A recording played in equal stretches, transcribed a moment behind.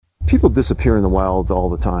People disappear in the wilds all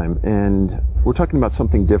the time, and we're talking about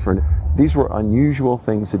something different. These were unusual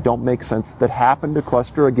things that don't make sense, that happen to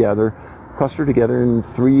cluster together in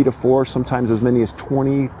 3 to 4, sometimes as many as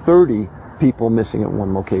 20, 30 people missing at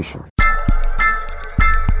one location.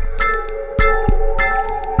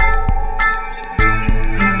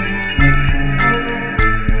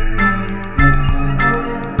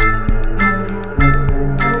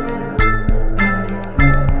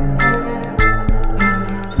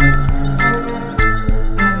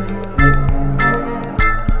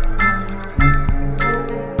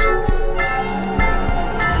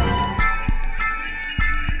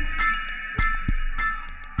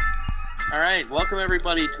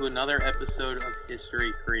 Everybody to another episode of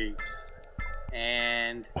History Creeps,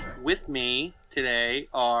 and with me today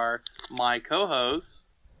are my co-hosts,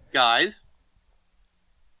 guys.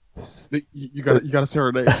 You gotta say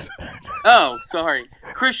our names. Oh, sorry,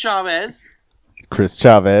 Chris Chavez,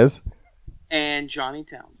 and Johnny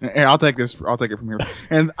Townsend. And I'll take it from here.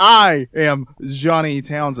 And I am Johnny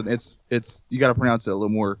Townsend. It's you gotta pronounce it a little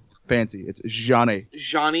more fancy. It's Johnny.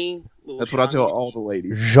 That's what I tell all the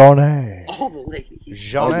ladies. Johnny. All the ladies.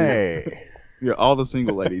 Johnny. Yeah, all the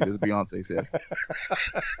single ladies, as Beyonce says.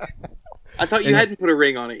 I thought you hadn't put a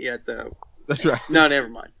ring on it yet, though. That's right. No, never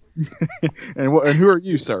mind. And who are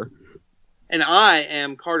you, sir? And I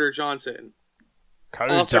am Carter Johnson.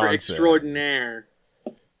 Author extraordinaire.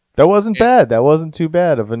 That wasn't bad. That wasn't too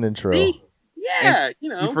bad of an intro. See? Yeah, and you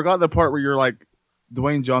know. You forgot the part where you're like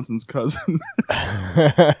Dwayne Johnson's cousin.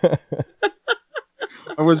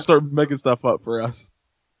 I'm going to start making stuff up for us.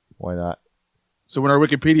 Why not? So when our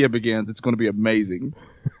Wikipedia begins, it's going to be amazing.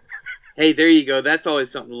 Hey, there you go. That's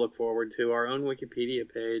always something to look forward to. Our own Wikipedia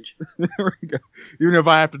page. There we go. Even if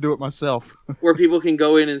I have to do it myself. Where people can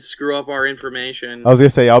go in and screw up our information. I was going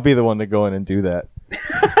to say, I'll be the one to go in and do that.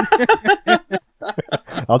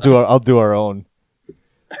 I'll do our own.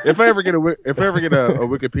 If I ever get a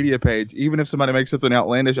Wikipedia page, even if somebody makes something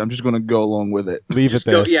outlandish, I'm just going to go along with it. Leave it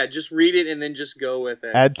there. Just read it and then just go with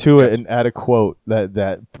it. Add to it and add a quote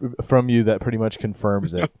that from you that pretty much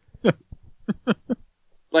confirms it.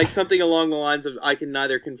 Like something along the lines of, I can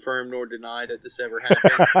neither confirm nor deny that this ever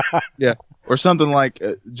happened. Yeah. Or something like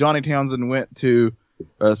Johnny Townsend went to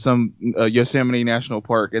some Yosemite National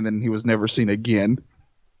Park and then he was never seen again.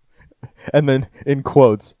 And then, in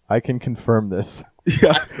quotes, I can confirm this.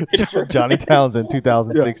 Yeah. Johnny Townsend,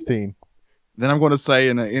 2016. Yeah. Then I'm going to say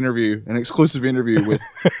in an exclusive interview with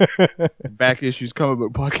Back Issues Comic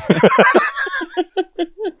Book Podcast,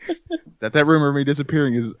 that rumor of me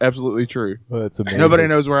disappearing is absolutely true. Well, that's amazing. Nobody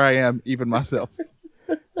knows where I am, even myself.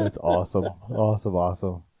 That's awesome.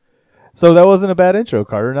 Awesome. So that wasn't a bad intro,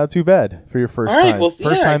 Carter. Not too bad for your first time. Well,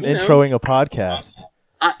 first time introing a podcast.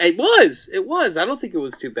 It was. I don't think it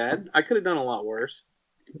was too bad. I could have done a lot worse.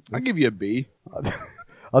 I'll give you a B.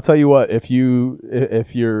 I'll tell you what. If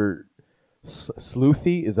you're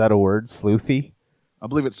sleuthy, is that a word? Sleuthy? I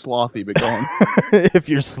believe it's slothy, but go on. If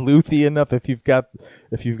you're sleuthy enough, if you've got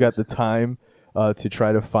the time to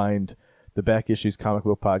try to find the Back Issues Comic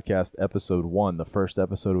Book Podcast episode 1, the first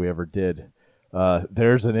episode we ever did,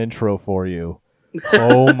 there's an intro for you.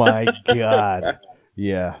 Oh my God!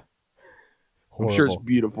 Yeah. Horrible. I'm sure it's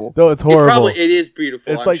beautiful. No, it's horrible. It is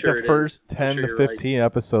beautiful. It's the first 10 to 15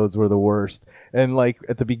 episodes were the worst. And like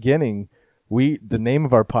at the beginning, the name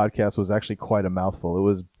of our podcast was actually quite a mouthful. It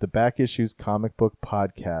was the Back Issues Comic Book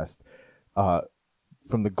Podcast,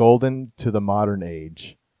 from the golden to the modern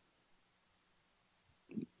age.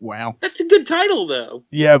 Wow. That's a good title, though.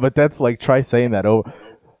 Yeah, but that's like, try saying that. Oh,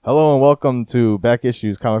 hello and welcome to Back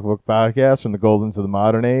Issues Comic Book Podcast from the golden to the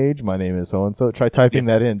modern age. My name is so-and-so. Try typing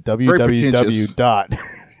that in. www.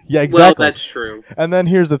 Yeah, exactly. Well, that's true. And then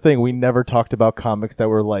here's the thing. We never talked about comics that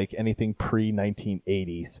were like anything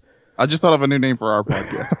pre-1980s. I just thought of a new name for our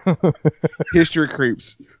podcast. History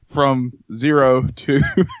Creeps from 0 to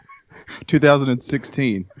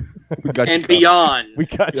 2016. We got and beyond. We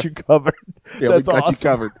got you covered. Yeah, that's we got awesome. you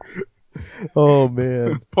covered. Oh,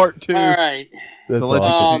 man. Part 2. All right. That's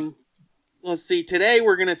awesome. Let's see. Today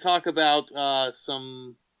we're going to talk about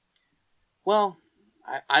some, well,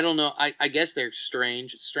 I don't know. I guess they're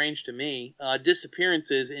strange. It's strange to me.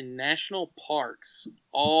 Disappearances in national parks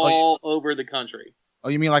all over the country. Oh,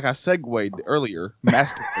 you mean like I segued earlier?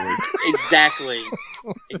 Masterfully.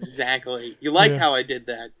 Exactly. You like how I did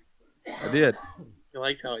that? I did. You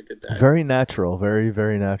liked how I did that? Very natural. Very,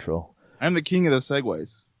 very natural. I'm the king of the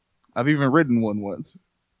segues. I've even ridden one once.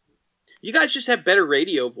 You guys just have better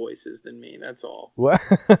radio voices than me. That's all. What?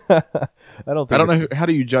 I don't know. How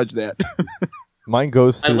do you judge that? Mine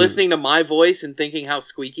goes I'm through. listening to my voice and thinking how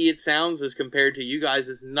squeaky it sounds as compared to you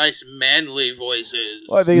guys' nice manly voices.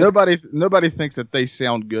 Well, I think it's- Nobody thinks that they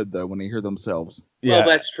sound good though when they hear themselves. yeah, Well,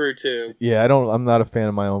 that's true too. yeah. I'm not a fan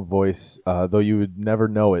of my own voice, though you would never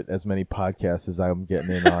know it. As many podcasts as I'm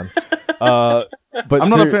getting in on. But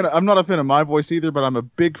I'm not a fan of my voice either, but I'm a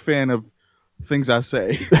big fan of things I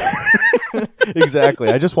say. Exactly.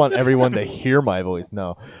 I just want everyone to hear my voice.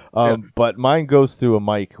 No, but mine goes through a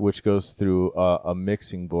mic, which goes through a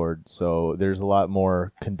mixing board. So there's a lot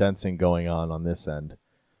more condensing going on this end,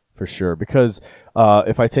 for sure. Because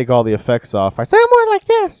if I take all the effects off, I sound more like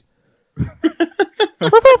this.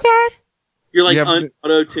 What's up, guys? You're like Yeah,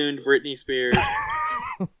 auto-tuned Britney Spears.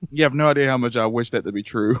 You have no idea how much I wish that to be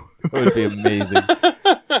true. It would be amazing.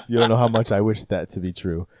 You don't know how much I wish that to be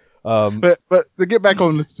true. But to get back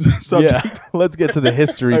on the subject, Yeah, let's get to the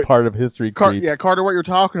history part of History Creeps. Carter, what you're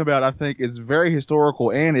talking about, I think, is very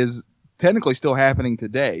historical and is technically still happening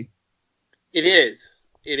today, It is.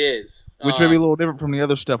 It is. which may be a little different from the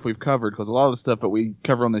other stuff we've covered, because a lot of the stuff that we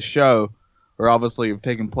cover on this show are obviously have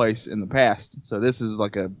taken place in the past. So this is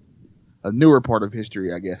like a newer part of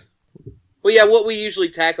history, I guess. Well, yeah, what we usually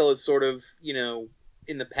tackle is sort of,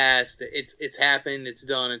 in the past. It's happened, it's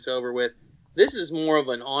done, it's over with. This is more of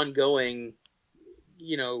an ongoing,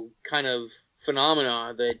 kind of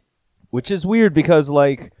phenomena that... Which is weird because,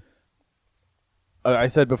 like I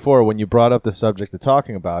said before, when you brought up the subject of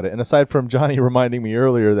talking about it, and aside from Johnny reminding me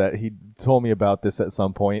earlier that he told me about this at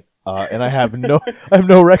some point, and I have no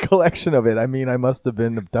recollection of it. I mean, I must have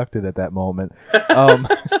been abducted at that moment.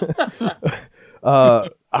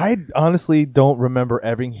 I honestly don't remember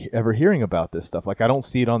ever hearing about this stuff. Like, I don't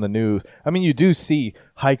see it on the news. I mean, you do see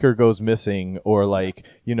hiker goes missing, or like,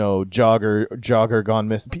 jogger gone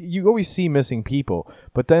missing. You always see missing people.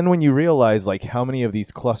 But then when you realize like how many of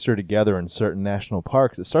these cluster together in certain national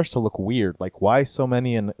parks, it starts to look weird. Like, why so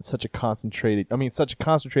many in such a concentrated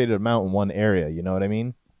amount in one area? You know what I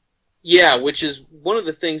mean? Yeah, which is one of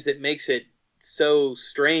the things that makes it so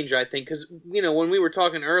strange, I think, because, when we were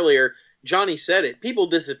talking earlier, Johnny said it. People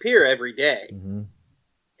disappear every day. Mm-hmm.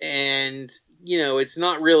 And, it's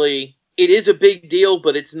not really... It is a big deal,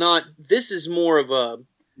 but it's not... This is more of a...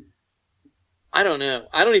 I don't know.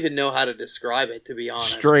 I don't even know how to describe it, to be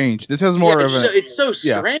honest. Strange. This has more of a... It's so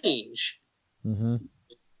strange. Mm-hmm.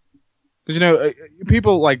 Because,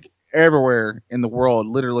 people like everywhere in the world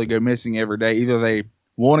literally go missing every day. Either they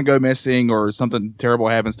want to go missing or something terrible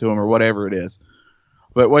happens to them or whatever it is.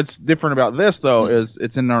 But what's different about this, though, is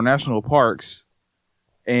it's in our national parks.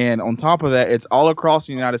 And on top of that, it's all across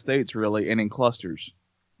the United States, really, and in clusters.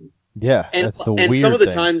 Yeah, And, that's the weird and some of the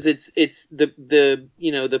thing. times it's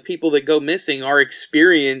the people that go missing are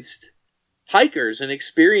experienced hikers and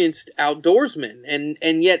experienced outdoorsmen,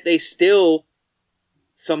 and yet they still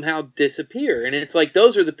somehow disappear. And it's like,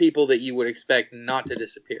 those are the people that you would expect not to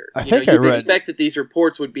disappear. I You'd read- expect that these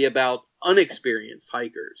reports would be about unexperienced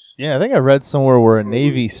hikers. Yeah, I think I read somewhere where a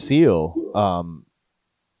Navy SEAL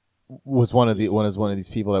was one of these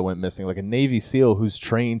people that went missing, like a Navy SEAL who's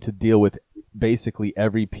trained to deal with basically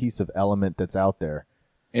every piece of element that's out there.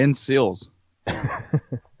 And seals.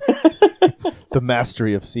 The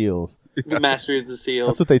mastery of SEALs. The mastery of the SEAL.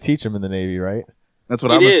 That's what they teach them in the Navy, right? That's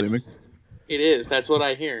what It I'm is. assuming. It is. That's what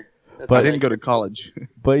I hear. That's But I what didn't go to college.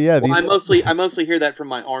 But yeah, Well, these. I mostly hear that from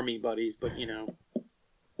my Army buddies, but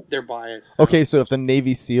they're biased. Okay, so if the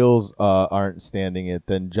Navy SEALs aren't standing it,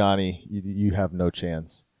 then Johnny, you have no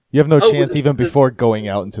chance. You have no Oh, chance the- even before going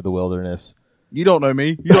out into the wilderness. You don't know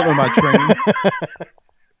me. You don't know my training.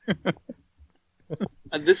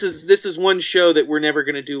 This is one show that we're never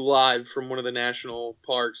going to do live from one of the national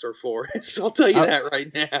parks or forests. I'll tell you that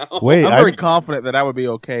right now. Wait, I'm very confident that I would be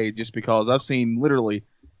okay just because I've seen literally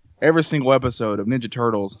every single episode of Ninja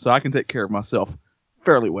Turtles, so I can take care of myself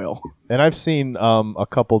fairly well. and I've seen a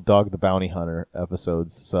couple Dog the Bounty Hunter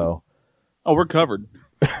episodes, so Oh, we're covered.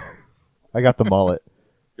 I got the mullet.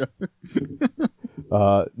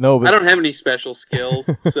 No, but I don't have any special skills,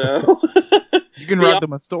 so You can write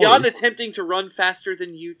them a story. beyond attempting to run faster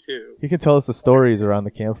than you two. He can tell us the stories around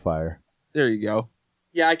the campfire. There you go.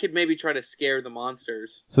 Yeah, I could maybe try to scare the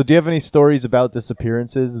monsters. So, do you have any stories about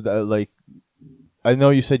disappearances? Like, I know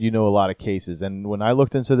you said you know a lot of cases, and when I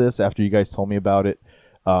looked into this after you guys told me about it,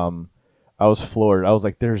 I was floored. I was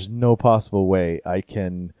like, "There's no possible way I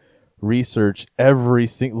can research every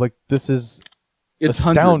single." Like, this is It's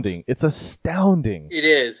astounding. hundreds. It's astounding. It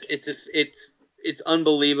is. It's just, it's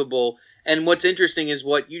unbelievable. And what's interesting is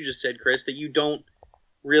what you just said, Chris, that you don't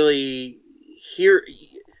really hear.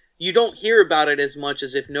 You don't hear about it as much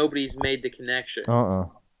as if nobody's made the connection. Uh-uh.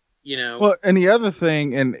 You know. Well, and the other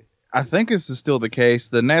thing, and I think this is still the case,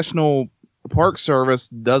 the National the Park Service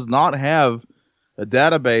does not have a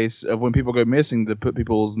database of when people go missing to put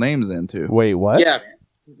people's names into. Wait, what? Yeah.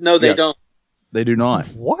 No, they Yeah. don't. They do not.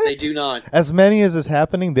 What? They do not. As many as is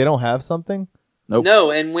happening, they don't have something? Nope. No,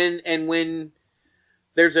 and when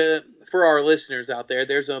there's for our listeners out there,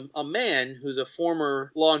 there's a man who's a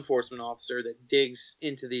former law enforcement officer that digs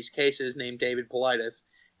into these cases named David Politis.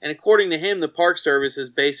 And according to him, the Park Service has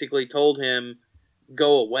basically told him,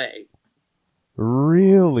 go away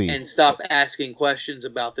Really? and stop asking questions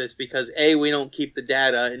about this because A, we don't keep the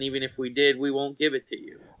data, and even if we did, we won't give it to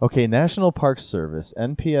you. Okay, National Park Service,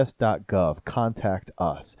 nps.gov, contact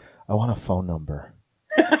us. I want a phone number.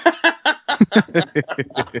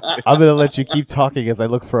 I'm going to let you keep talking as I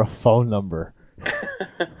look for a phone number.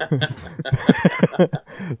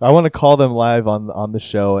 I want to call them live on the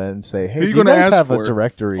show and say, hey, Who you do you gonna guys ask have for? a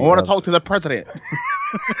directory? I want of- to talk to the president.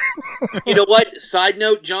 You know what? Side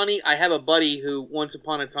note, Johnny, I have a buddy who once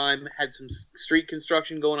upon a time had some street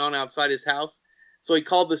construction going on outside his house. So he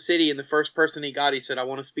called the city, and the first person he got, he said, I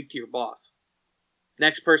want to speak to your boss.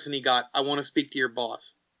 Next person he got, I want to speak to your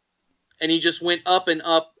boss. And he just went up and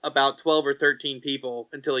up about 12 or 13 people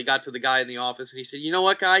until he got to the guy in the office. And he said, you know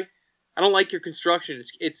what, guy? I don't like your construction.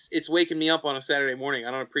 It's waking me up on a Saturday morning.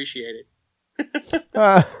 I don't appreciate it.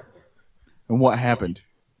 And what happened?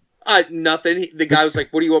 Nothing. The guy was like,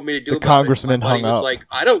 what do you want me to do The about congressman it? My buddy hung was up. like,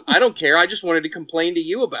 I don't care. I just wanted to complain to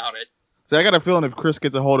you about it. So I got a feeling if Chris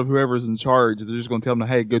gets a hold of whoever's in charge, they're just going to tell him,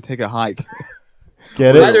 hey, go take a hike.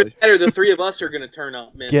 Get it? Either that or the three of us are going to turn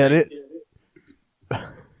up, man. Get it?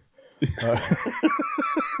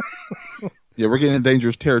 Yeah, we're getting in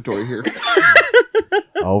dangerous territory here.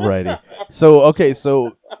 Alrighty.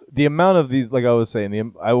 So the amount of these, like I was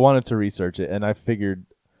saying, I wanted to research it, and I figured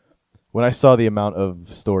when I saw the amount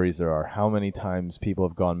of stories there are, how many times people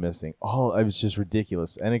have gone missing, it was just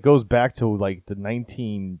ridiculous. And it goes back to like the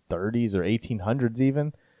 1930s or 1800s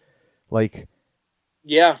even. Like,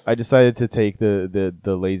 Yeah. I decided to take the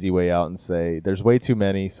lazy way out and say, there's way too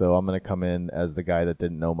many, so I'm going to come in as the guy that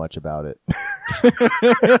didn't know much about it.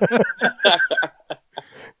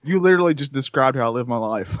 You literally just described how I live my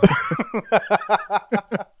life.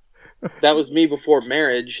 That was me before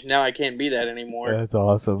marriage. Now I can't be that anymore. That's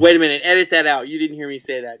awesome. Wait a minute. Edit that out. You didn't hear me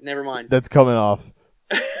say that. Never mind. That's coming off.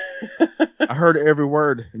 I heard every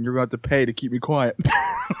word, and you're going to have to pay to keep me quiet.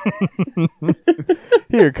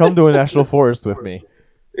 Here, come to a national forest with me.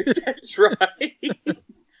 That's right.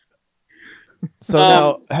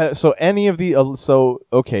 So so any of the so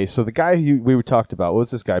the guy we were talked about, what was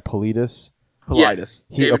this guy, Politis? Politis.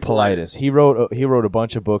 David Politis. He wrote a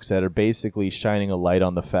bunch of books that are basically shining a light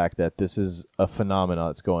on the fact that this is a phenomenon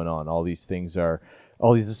that's going on. All these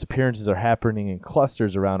disappearances are happening in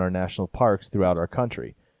clusters around our national parks throughout our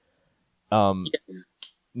country. Yes.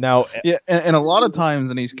 Now, Yeah, and a lot of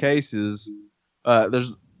times in these cases,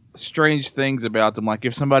 there's strange things about them. Like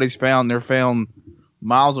if somebody's found, they're found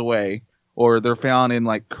miles away, or they're found in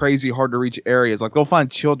like crazy hard to reach areas. Like they'll find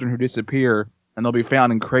children who disappear, and they'll be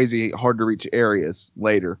found in crazy hard to reach areas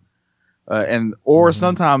later. Or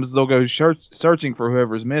sometimes they'll go searching for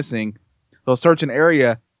whoever's missing. They'll search an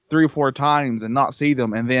area 3 or 4 times and not see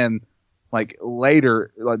them, and then like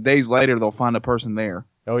later, like days later, they'll find a person there.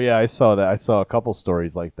 oh yeah, I saw that. I saw a couple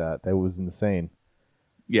stories like that. That was insane.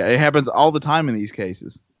 Yeah, it happens all the time in these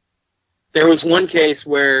cases. There was one case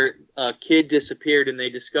where a kid disappeared and they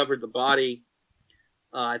discovered the body.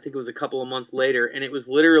 I think it was a couple of months later, and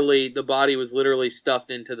the body was literally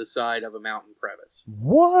stuffed into the side of a mountain crevice.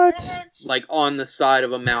 What? Like on the side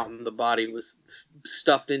of a mountain, the body was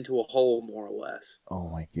stuffed into a hole, more or less. Oh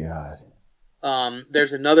my god.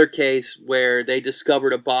 There's another case where they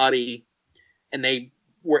discovered a body, and they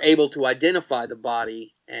were able to identify the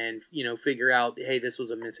body and, figure out, hey, this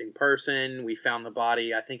was a missing person. We found the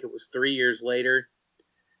body, I think it was 3 years later.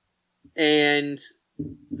 And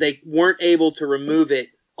they weren't able to remove it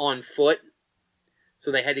on foot.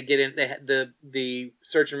 So they had to get in. They had the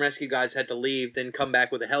search and rescue guys had to leave, then come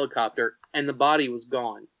back with a helicopter, and the body was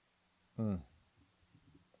gone.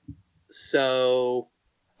 So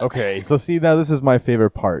Okay, so see, now this is my favorite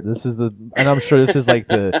part. And I'm sure this is like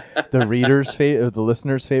the readers' favorite, the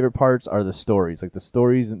listeners' favorite parts are the stories, like the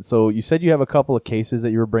stories. And so you said you have a couple of cases that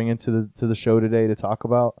you were bringing to the show today to talk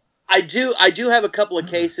about. I do have a couple of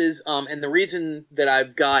cases, and the reason that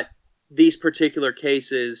I've got these particular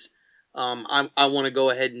cases, I want to go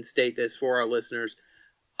ahead and state this for our listeners.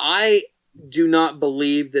 I do not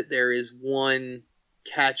believe that there is one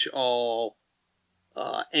catch-all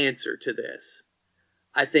answer to this.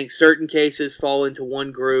 I think certain cases fall into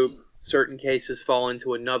one group, certain cases fall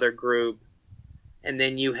into another group, and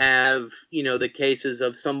then you have, the cases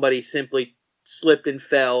of somebody simply slipped and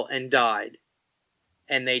fell and died.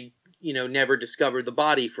 And they, never discovered the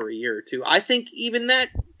body for a year or two. I think even that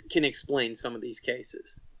can explain some of these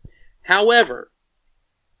cases. However,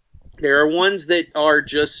 there are ones that are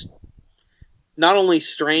just not only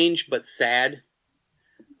strange, but sad.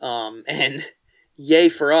 And yay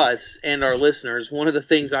for us and our listeners. One of the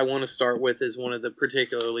things I want to start with is one of the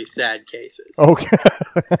particularly sad cases. Okay.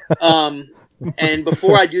 And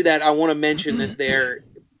before I do that, I want to mention that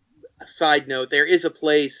a side note, there is a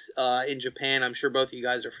place in Japan, I'm sure both of you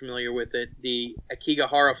guys are familiar with it, the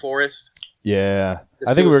Akigahara Forest. Yeah. The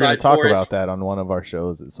I think we were going to talk Forest. about that on one of our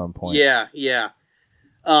shows at some point. Yeah.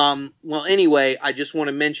 Well, anyway, I just want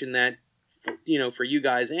to mention that, for you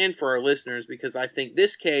guys and for our listeners, because I think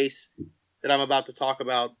this case that I'm about to talk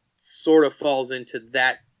about sort of falls into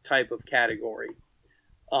that type of category.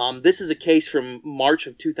 This is a case from March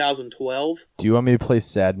of 2012. Do you want me to play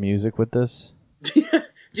sad music with this?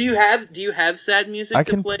 Do you have sad music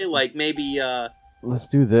to play? Like maybe Let's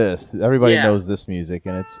do this. Everybody Yeah. knows this music,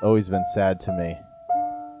 and it's always been sad to me.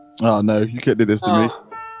 Oh no, you can't do this to me.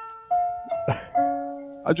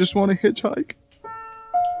 I just want to hitchhike.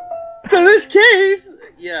 So this case,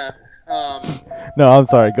 yeah. No, I'm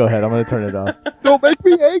sorry. Go ahead. I'm going to turn it off. Don't make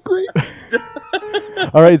me angry.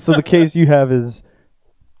 All right. So the case you have is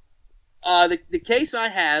The case I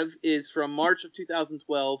have is from March of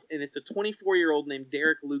 2012, and it's a 24-year-old named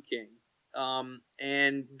Derek Luking.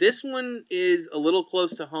 And this one is a little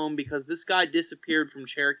close to home because this guy disappeared from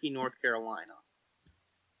Cherokee, North Carolina.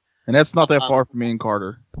 And that's not that far from me and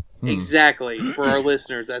Carter. Exactly. For our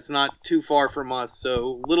listeners, that's not too far from us,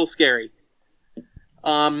 so a little scary.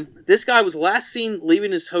 This guy was last seen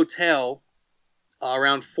leaving his hotel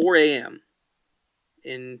around 4 a.m.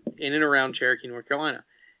 in and around Cherokee, North Carolina.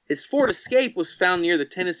 His Ford Escape was found near the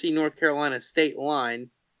Tennessee-North Carolina state line,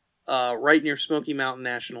 right near Smoky Mountain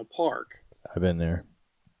National Park. I've been there.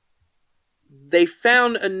 They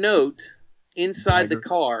found a note inside the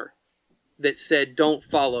car that said, "Don't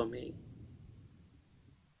follow me."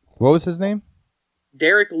 What was his name?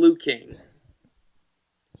 Derek Luking.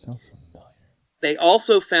 Sounds familiar. They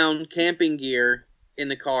also found camping gear in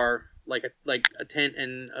the car, like a tent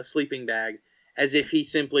and a sleeping bag, as if he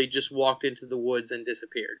simply just walked into the woods and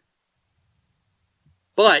disappeared.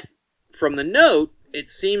 But from the note, it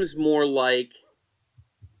seems more like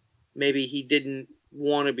maybe he didn't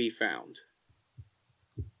want to be found.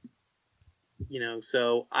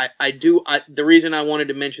 So the reason I wanted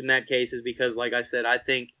to mention that case is because, like I said, I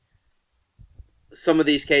think some of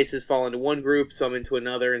these cases fall into one group, some into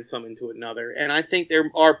another, and some into another. And I think there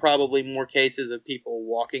are probably more cases of people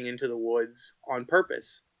walking into the woods on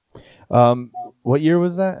purpose. What year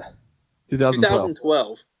was that?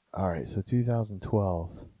 2012. All right, so 2012.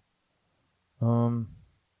 And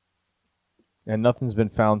nothing's been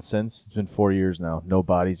found since. It's been 4 years now. No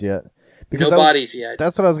bodies yet. No bodies yet.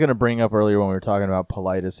 That's what I was going to bring up earlier when we were talking about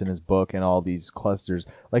Paulides in his book and all these clusters.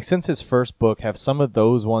 Like, since his first book, have some of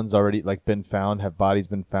those ones already been found? Have bodies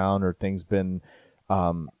been found or things been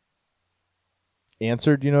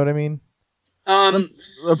answered? You know what I mean? From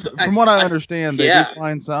what I understand, they yeah. do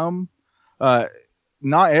find some.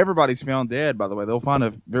 Not everybody's found dead, by the way. They'll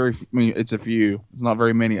find it's a few. It's not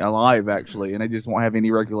very many alive, actually, and they just won't have any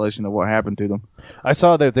recollection of what happened to them. I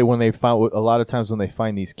saw that a lot of times when they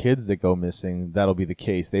find these kids that go missing, that'll be the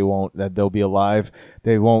case. That they'll be alive.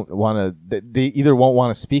 They won't want to. They either won't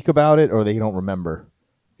want to speak about it or they don't remember.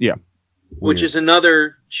 Yeah, which is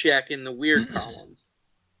another check in the weird column.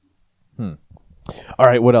 All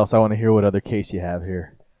right, what else? I want to hear what other case you have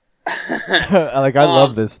here. I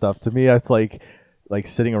love this stuff. To me, it's like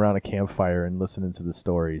sitting around a campfire and listening to the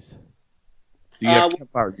stories. Do you have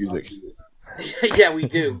campfire music? Yeah, we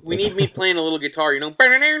do. We need me playing a little guitar, I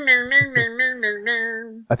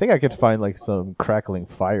think I could find some crackling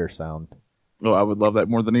fire sound. Oh, I would love that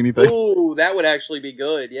more than anything. Ooh, that would actually be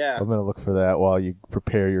good, yeah. I'm going to look for that while you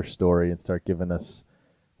prepare your story and start giving us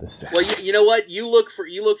the sound. Well, you know what? You look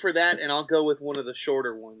for that, and I'll go with one of the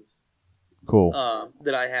shorter ones. Cool.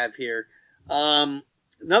 That I have here.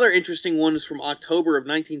 Another interesting one is from October of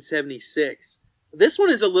 1976. This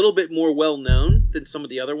one is a little bit more well-known than some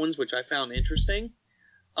of the other ones, which I found interesting.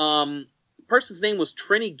 The person's name was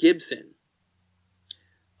Trini Gibson,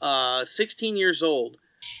 16 years old.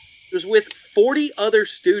 She was with 40 other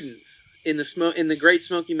students in the Great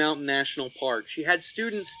Smoky Mountain National Park. She had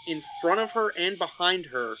students in front of her and behind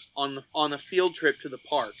her on a field trip to the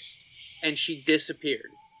park, and she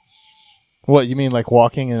disappeared. What, you mean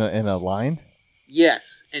walking in a line?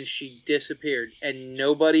 Yes, and she disappeared, and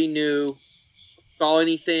nobody saw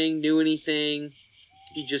anything, knew anything.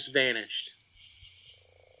 She just vanished.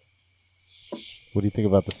 What do you think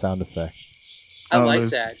about the sound effect? I Oh, like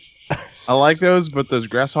those- that. I like those, but those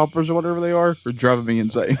grasshoppers or whatever they are driving me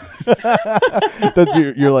insane.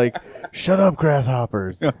 You're like, shut up,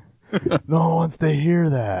 grasshoppers. No one wants to hear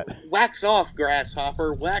that. Wax off,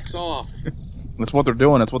 grasshopper. Wax off. That's what they're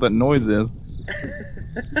doing. That's what that noise is.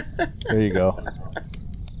 There you go.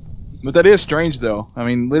 But that is strange, though. I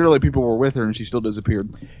mean, literally, people were with her and she still disappeared.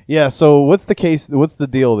 Yeah. So what's the case? What's the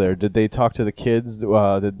deal there? Did they talk to the kids? Did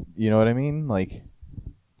you know what I mean? Like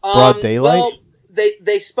broad daylight. Well,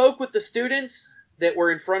 they spoke with the students that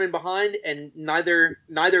were in front and behind, and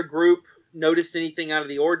neither group noticed anything out of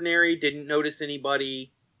the ordinary. Didn't notice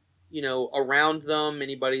anybody, around them,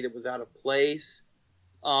 anybody that was out of place.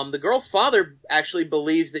 The girl's father actually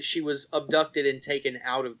believes that she was abducted and taken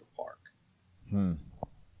out of the park.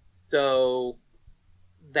 So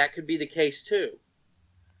that could be the case too.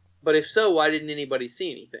 But if so, why didn't anybody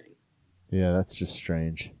see anything? Yeah, that's just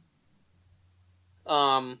strange.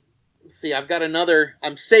 See, I've got another.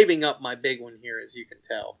 I'm saving up my big one here, as you can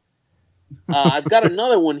tell. I've got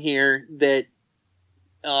another one here that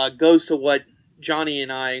goes to what Johnny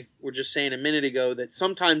and I were just saying a minute ago, that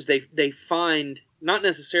sometimes they find not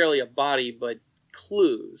necessarily a body, but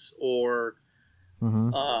clues or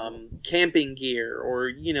camping gear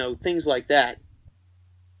or, things like that.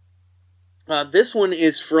 This one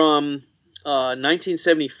is from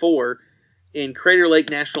 1974 in Crater Lake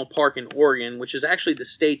National Park in Oregon, which is actually the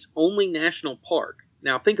state's only national park.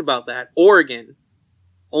 Now, think about that. Oregon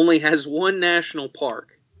only has one national park.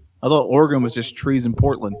 I thought Oregon was just trees in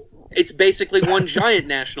Portland. It's basically one giant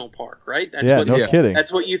national park, right? That's No kidding.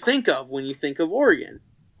 That's what you think of when you think of Oregon.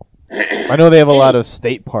 I know they have a lot of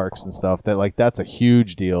state parks and stuff. That's a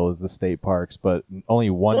huge deal, is the state parks, but only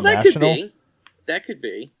one that national. That could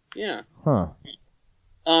be, yeah. Huh.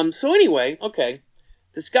 So anyway, okay.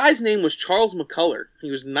 This guy's name was Charles McCullough.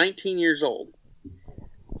 He was 19 years old.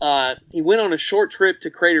 He went on a short trip to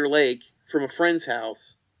Crater Lake from a friend's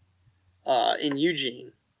house in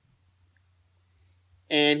Eugene.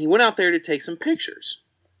 And he went out there to take some pictures.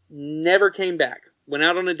 Never came back. Went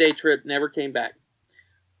out on a day trip, never came back.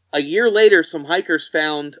 A year later, some hikers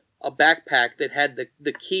found a backpack that had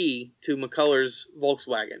the key to McCullough's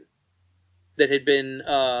Volkswagen that had been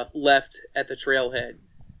left at the trailhead.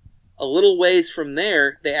 A little ways from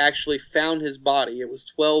there, they actually found his body. It was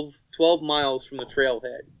 12 miles from the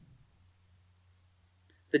trailhead.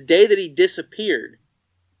 The day that he disappeared,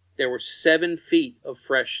 there were 7 feet of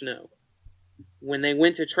fresh snow. When they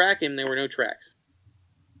went to track him, there were no tracks.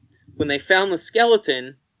 When they found the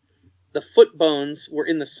skeleton, the foot bones were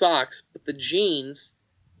in the socks, but the jeans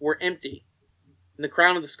were empty. And the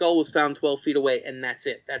crown of the skull was found 12 feet away, and that's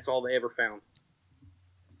it. That's all they ever found.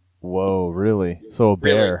 Whoa, really? So a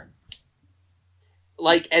bear.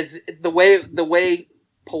 Like, as the way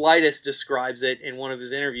Politis describes it in one of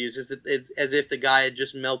his interviews is that it's as if the guy had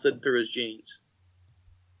just melted through his jeans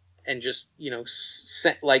and just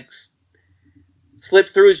slipped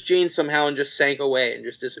through his jeans somehow and just sank away and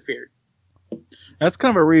just disappeared. That's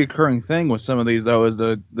kind of a reoccurring thing with some of these, though, is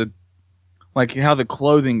the like how the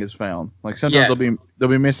clothing is found. Like sometimes they'll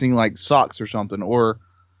be missing like socks or something, or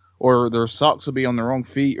their socks will be on the wrong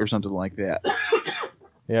feet or something like that.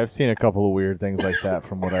 Yeah, I've seen a couple of weird things like that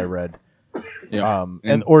from what I read. Yeah,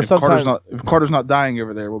 Or if sometimes if Carter's not dying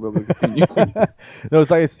over there, we'll be able to continue. No,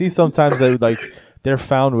 it's like I see sometimes that they're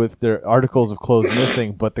found with their articles of clothes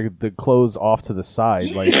missing, but the clothes off to the side,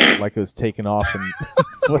 like it was taken off. And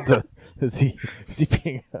what the is he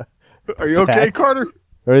being? Are you okay, attacked? Carter?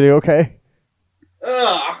 Are they okay?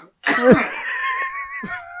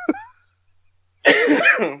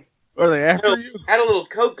 Are they after you? Had a little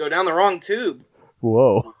Coke go down the wrong tube.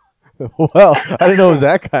 Whoa. Well, I didn't know it was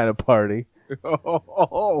that kind of party.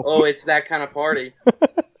 Oh, it's that kind of party.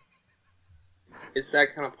 It's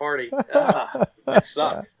that kind of party. That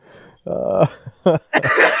sucked.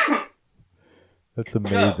 That's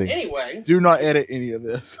amazing. Anyway. Do not edit any of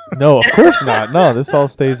this. No, of course not. No, this all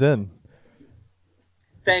stays in.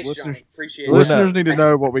 Thanks, Listeners- Johnny. Appreciate it. Listeners need to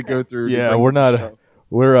know what we go through. to Yeah, bring we're this not. show.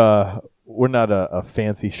 We're not a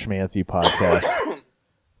fancy schmancy podcast.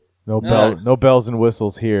 No bells and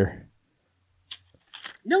whistles here.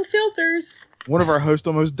 No filters. One of our hosts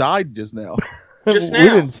almost died just now. Just We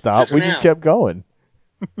now. didn't stop. Just We now. just kept going.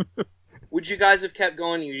 Would you guys have kept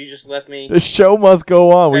going? You just left me. The show must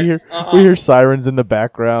go on. We That's- hear sirens in the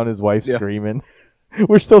background. His wife Yeah. screaming.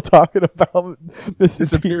 We're still talking about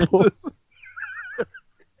missing people. Disappearances.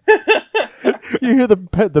 You hear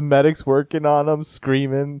the medics working on him,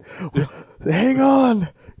 screaming, "Hang on!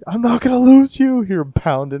 I'm not gonna lose you!" Hear him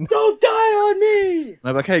pounding. Don't die on me. And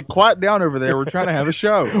I'm like, hey, quiet down over there. We're trying to have a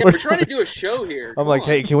show. Yeah, we're trying to do a show here. I'm like,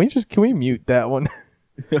 hey, can we mute that one?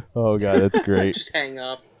 Oh god, that's great. Just hang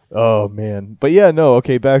up. Oh man, but yeah, no.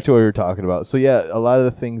 Okay, back to what we were talking about. So yeah, a lot of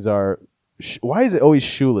the things are. Why is it always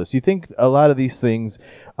shoeless? You think a lot of these things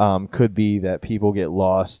could be that people get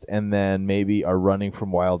lost and then maybe are running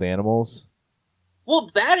from wild animals? Well,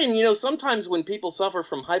 that and sometimes when people suffer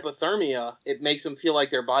from hypothermia, it makes them feel like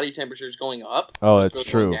their body temperature is going up. Oh, that's instead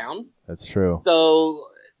of going true. Down. That's true. So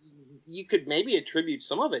you could maybe attribute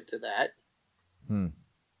some of it to that.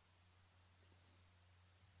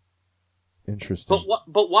 Interesting.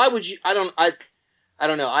 But why would you? I don't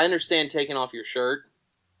know. I understand taking off your shirt,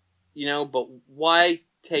 but why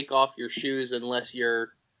take off your shoes unless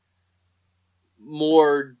you're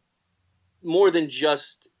more than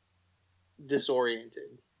just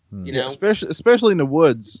disoriented? Yeah, especially in the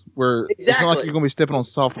woods where it's not like Exactly. you're going to be stepping on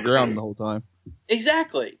soft ground the whole time.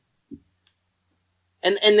 Exactly.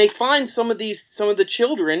 And they find some of the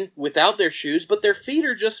children without their shoes, but their feet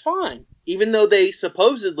are just fine, even though they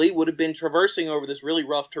supposedly would have been traversing over this really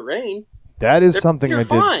rough terrain. That is Their something feet I are did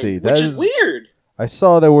fine, see. which That is weird. I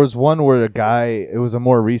saw there was one where it was a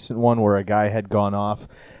more recent one where a guy had gone off,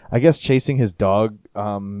 I guess chasing his dog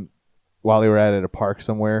while they were at a park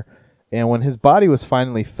somewhere. And when his body was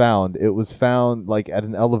finally found, it was found like at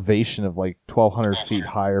an elevation of like 1,200 feet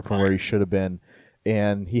higher from where he should have been.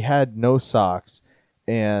 And he had no socks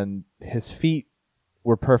and his feet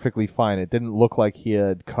were perfectly fine. It didn't look like he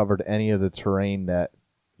had covered any of the terrain that,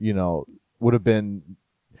 would have been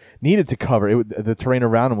needed to cover. The terrain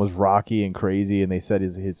around him was rocky and crazy, and they said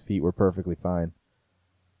his feet were perfectly fine.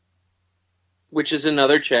 Which is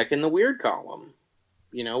another check in the weird column.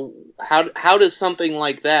 How does something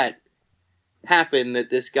like that happen that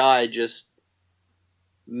this guy just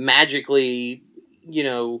magically,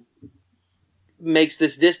 makes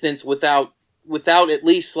this distance without at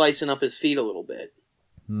least slicing up his feet a little bit?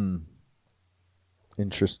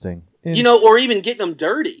 Interesting. Or even getting them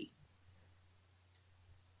dirty.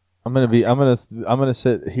 I'm gonna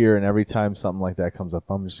sit here, and every time something like that comes up,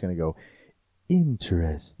 I'm just gonna go,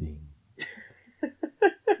 interesting.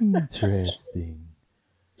 Interesting.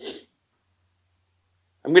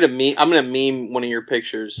 I'm gonna meme one of your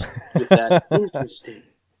pictures with that.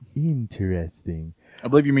 Interesting. I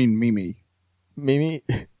believe you mean Mimi. Mimi?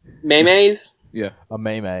 Maymays? Yeah. A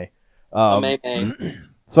Maymay. Maymay.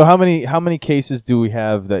 So how many cases do we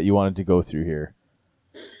have that you wanted to go through here?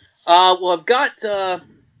 Well,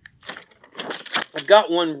 I've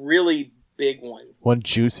got one really big one. One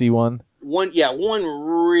juicy one? One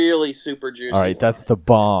really super juicy. All right, one. that's the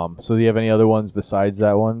bomb. So do you have any other ones besides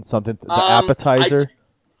that one? Something the appetizer?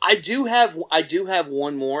 I do have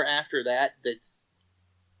one more after that that's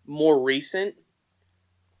more recent.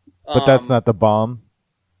 But that's not the bomb.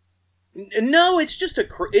 No, it's just a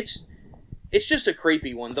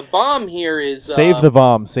creepy one. The bomb here is Save the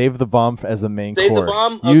bomb. Save the bomb as a main Save the course.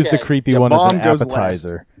 bomb? Use the Okay. creepy The one as an bomb goes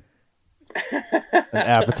appetizer. An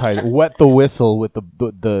appetizer. Wet the whistle with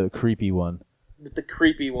the creepy one. with the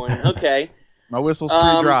creepy one. Okay. My whistle's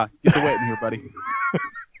pretty dry. Get the wet in here, buddy.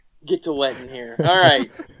 Get to wet in here. All right.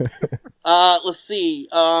 Let's see.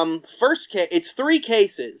 First case. It's 3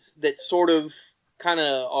 cases that sort of kind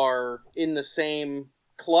of are in the same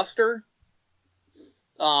cluster.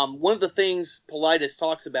 One of the things Paulides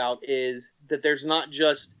talks about is that there's not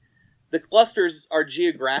just the clusters are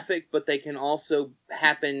geographic, but they can also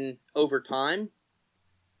happen over time.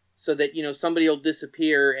 So that, somebody will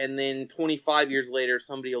disappear and then 25 years later,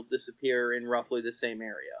 somebody will disappear in roughly the same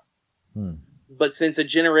area. But since a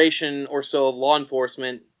generation or so of law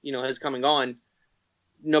enforcement, has come and gone,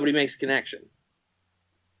 nobody makes a connection.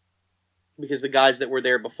 Because the guys that were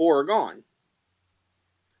there before are gone.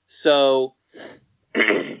 So,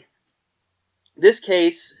 this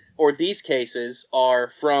case, or these cases,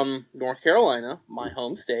 are from North Carolina, my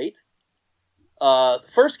home state. The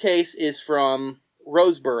first case is from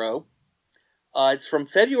Roseboro. It's from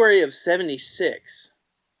February of 1976.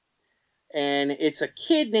 And it's a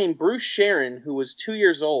kid named Bruce Sharon who was 2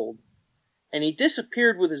 years old. And he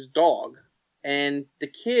disappeared with his dog. And the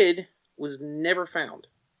kid was never found.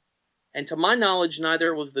 And to my knowledge,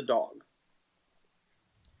 neither was the dog.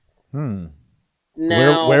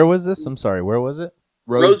 Now, Where was this? I'm sorry. Where was it?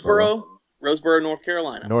 Roseboro, North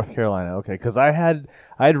Carolina. North Carolina. Okay, because I'd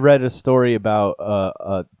read a story about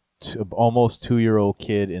almost 2-year-old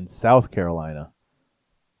kid in South Carolina,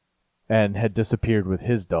 and had disappeared with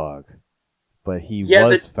his dog, but he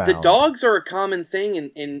was found. The dogs are a common thing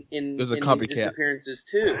in There's a these copycat. disappearances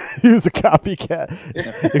too. He was a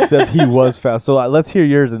copycat, except he was found. So let's hear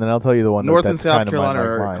yours, and then I'll tell you the one. North and that's South kind of Carolina like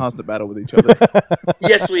are mine. in constant battle with each other.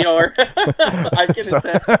 Yes, we are. I can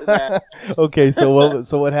attest to that. Okay, so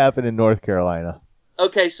what happened in North Carolina?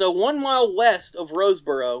 Okay, so 1 mile west of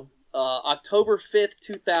Roseboro, October 5th,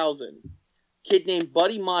 2000, kid named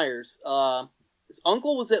Buddy Myers. His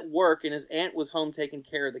uncle was at work and his aunt was home taking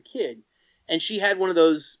care of the kid. And she had one of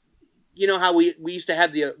those, you know how we used to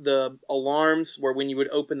have the alarms where when you would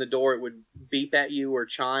open the door it would beep at you or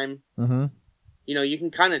chime? Mm-hmm. You know, you can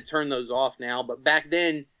kind of turn those off now, but back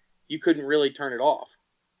then you couldn't really turn it off.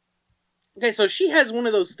 Okay, so she has one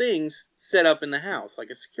of those things set up in the house, like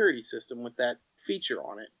a security system with that feature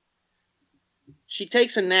on it. She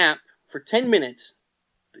takes a nap for 10 minutes.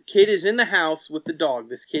 The kid is in the house with the dog,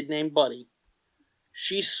 this kid named Buddy.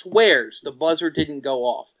 She swears the buzzer didn't go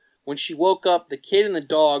off. When she woke up, the kid and the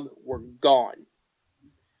dog were gone.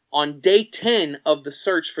 On day 10 of the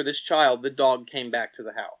search for this child, the dog came back to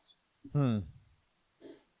the house.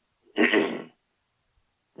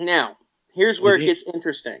 Now, here's where it gets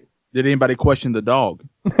interesting. Did anybody question the dog?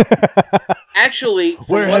 Actually, from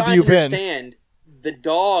Where what have you I been? understand, the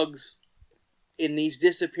dogs in these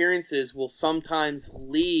disappearances will sometimes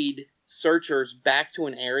lead searchers back to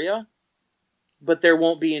an area, but there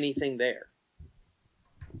won't be anything there.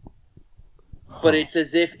 But it's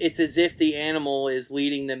as if the animal is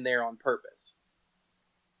leading them there on purpose.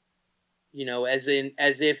 You know, as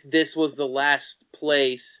if this was the last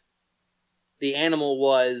place the animal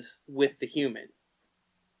was with the human.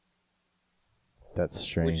 That's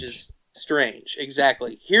strange. Which is strange,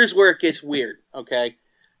 exactly. Here's where it gets weird, okay?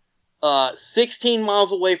 16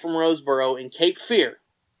 miles away from Roseboro in Cape Fear,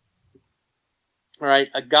 all right,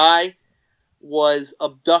 a guy was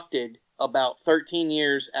abducted about 13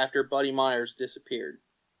 years after Buddy Myers disappeared.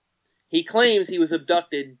 He claims he was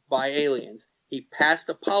abducted by aliens. He passed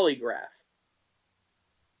a polygraph.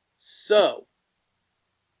 So,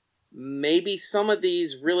 maybe some of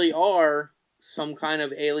these really are some kind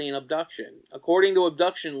of alien abduction. According to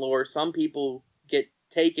abduction lore, some people get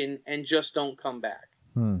taken and just don't come back.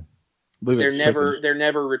 They're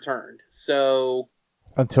never returned. So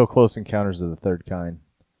until Close Encounters of the Third Kind.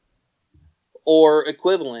 Or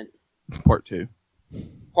equivalent. Part 2.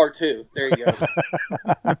 Part 2. There you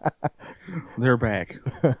go. They're back.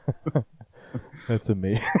 That's a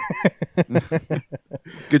me.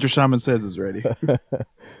 Get your Simon Says ready.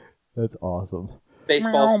 That's awesome.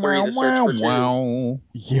 Baseballs 3, The Search for 2.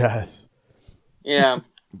 Yes. Yeah.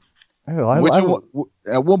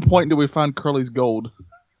 At one point do we find Curly's gold?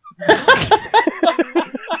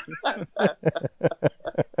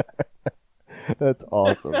 That's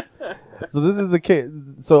awesome. So this is the case.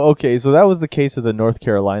 So that was the case of the North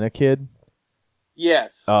Carolina kid.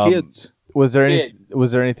 Yes. Kids. Was there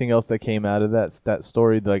anything else that came out of that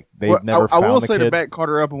story? Like never found I will the say kid? to back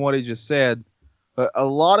Carter up on what he just said. A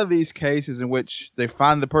lot of these cases in which they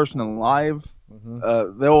find the person alive,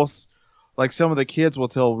 they'll, like, some of the kids will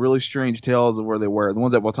tell really strange tales of where they were. The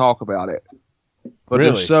ones that will talk about it, but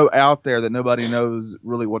Really? they're so out there that nobody knows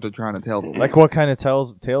really what they're trying to tell them. Like, what kind of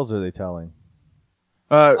tales are they telling?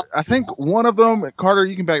 I think one of them, Carter,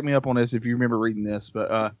 you can back me up on this if you remember reading this,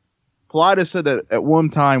 but Politis said that at one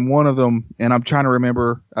time, one of them, and I'm trying to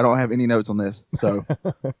remember, I don't have any notes on this, so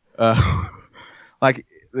like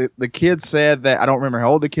the kid said that, I don't remember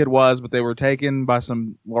how old the kid was, but they were taken by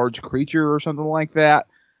some large creature or something like that,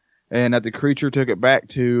 and that the creature took it back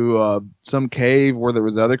to some cave where there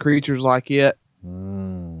was other creatures like it.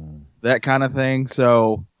 That kind of thing.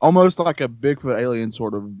 So almost like a Bigfoot alien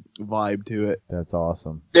sort of vibe to it. That's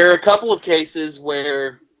awesome. There are a couple of cases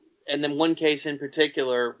where, and then one case in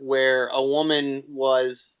particular, where a woman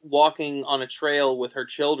was walking on a trail with her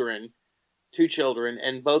children, 2 children,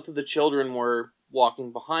 and both of the children were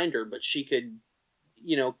walking behind her, but she could,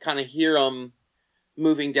 kind of hear them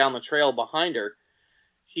moving down the trail behind her.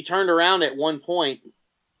 She turned around at one point.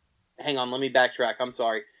 Hang on, let me backtrack. I'm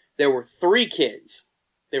sorry. There were 3 kids.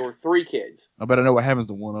 I bet I know what happens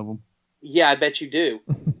to one of them. Yeah, I bet you do.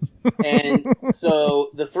 And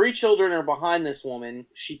so the 3 children are behind this woman.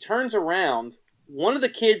 She turns around. One of the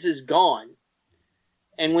kids is gone.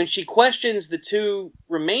 And when she questions the 2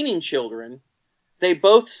 remaining children, they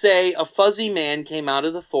both say a fuzzy man came out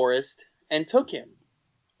of the forest and took him.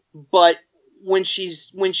 But when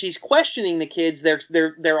she's questioning the kids,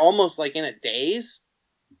 they're almost like in a daze,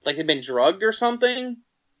 like they've been drugged or something.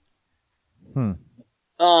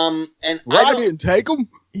 And I didn't take them.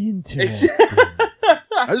 Interesting.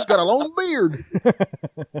 I just got a long beard.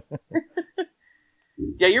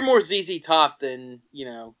 Yeah, you're more ZZ Top than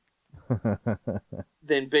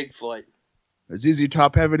than Bigfoot. Does ZZ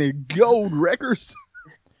Top have any gold records?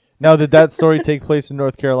 Now, did that story take place in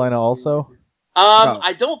North Carolina also? No.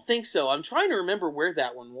 I don't think so. I'm trying to remember where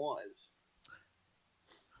that one was.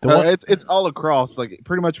 It's all across, like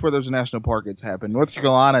pretty much where there's a national park. It's happened. North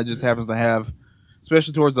Carolina just happens to have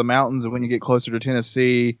especially towards the mountains. And when you get closer to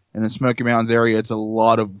Tennessee and the Smoky Mountains area, it's a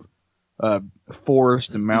lot of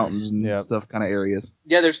forest and mountains and stuff kind of areas.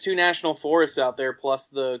 Yeah, there's 2 national forests out there, plus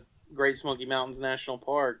the Great Smoky Mountains National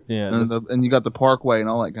Park. Yeah, and you got the Parkway and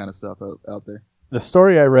all that kind of stuff out there. The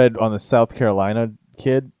story I read on the South Carolina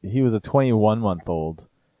kid, he was a 21-month-old,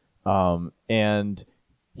 and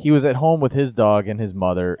he was at home with his dog and his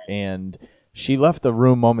mother, and she left the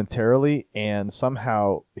room momentarily, and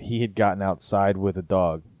somehow he had gotten outside with a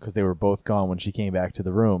dog because they were both gone when she came back to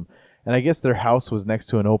the room. And I guess their house was next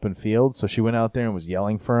to an open field, so she went out there and was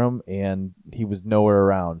yelling for him, and he was nowhere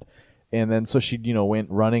around. And then so she, went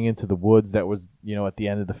running into the woods that was, at the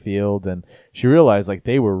end of the field, and she realized like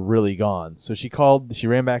they were really gone. So she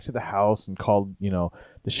ran back to the house and called, the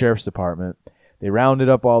sheriff's department. They rounded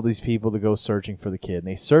up all these people to go searching for the kid, and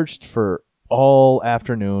they searched for all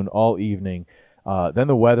afternoon, all evening. Then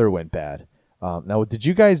the weather went bad. Now, did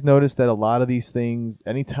you guys notice that a lot of these things,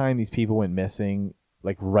 anytime these people went missing,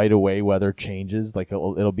 like right away weather changes, like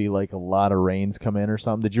it'll be like a lot of rains come in or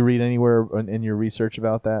something? Did you read anywhere in your research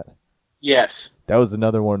about that? Yes. That was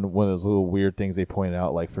another one of those little weird things they pointed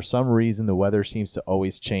out. Like, for some reason, the weather seems to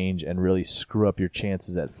always change and really screw up your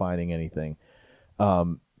chances at finding anything.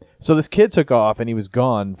 So this kid took off, and he was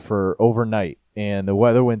gone for overnight, and the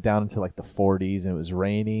weather went down into like the 40s, and it was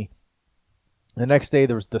rainy. The next day,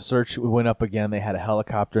 there was the search went up again. They had a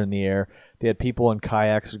helicopter in the air. They had people in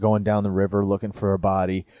kayaks going down the river looking for a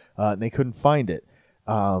body, and they couldn't find it.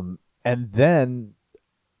 And then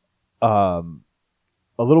a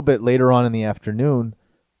little bit later on in the afternoon,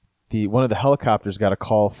 one of the helicopters got a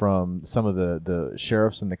call from some of the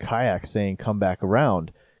sheriffs in the kayak saying, come back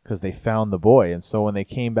around, because they found the boy. And so when they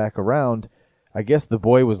came back around, I guess the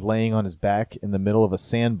boy was laying on his back in the middle of a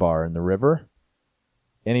sandbar in the river,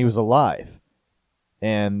 and he was alive.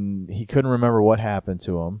 And he couldn't remember what happened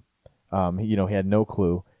to him. He had no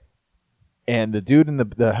clue. And the dude in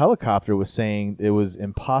the helicopter was saying it was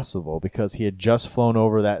impossible because he had just flown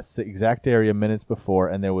over that exact area minutes before,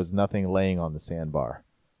 and there was nothing laying on the sandbar.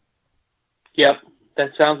 Yep, that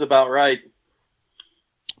sounds about right.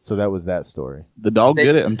 So that was that story. The dog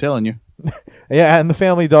did it, I'm telling you. Yeah, and the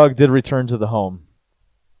family dog did return to the home.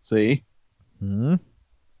 See? Hmm?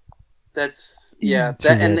 That's, yeah.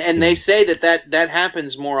 And they say that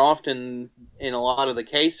happens more often in a lot of the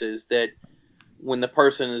cases, that when the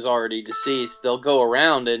person is already deceased, they'll go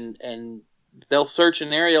around and they'll search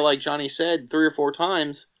an area, like Johnny said, 3 or 4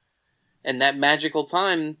 times, and that magical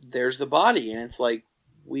time, there's the body, and it's like,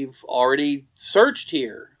 we've already searched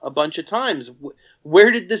here a bunch of times.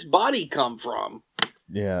 Where did this body come from?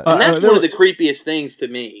 Yeah. And that's one of the creepiest things to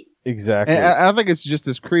me. Exactly. And I think it's just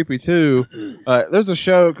as creepy, too. There's a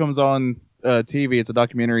show that comes on TV. It's a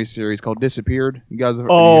documentary series called Disappeared. You guys have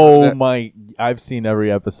heard of that? I've seen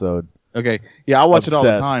every episode. Okay. Yeah, I watch it all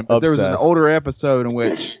the Obsessed. time. But there was an older episode in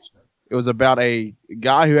which it was about a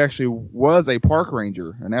guy who actually was a park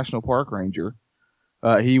ranger, a national park ranger.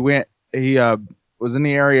 He was in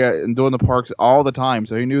the area and doing the parks all the time,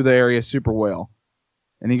 so he knew the area super well.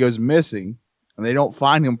 And he goes missing, and they don't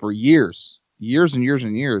find him for years and years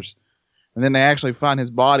and years. And then they actually find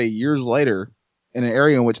his body years later in an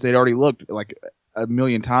area in which they'd already looked like a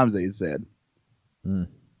million times, they said.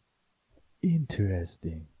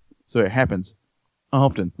 Interesting. So it happens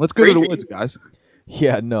often. Let's go to the woods, guys.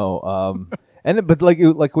 Yeah, no. But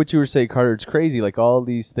like what you were saying, Carter, it's crazy. Like all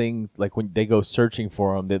these things, like when they go searching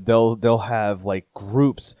for them, they'll have like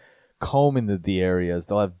groups combing the areas.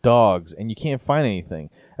 They'll have dogs, and you can't find anything.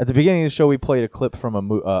 At the beginning of the show, we played a clip from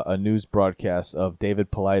a news broadcast of David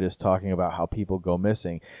Paulides talking about how people go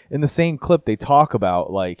missing. In the same clip, they talk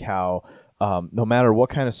about like how no matter what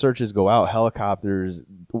kind of searches go out, helicopters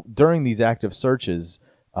during these active searches,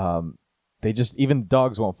 even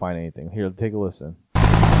dogs won't find anything. Here, take a listen.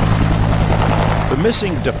 The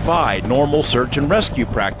missing defy normal search and rescue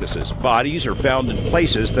practices. Bodies are found in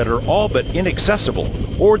places that are all but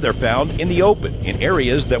inaccessible, or they're found in the open, in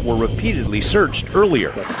areas that were repeatedly searched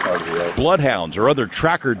earlier. Bloodhounds or other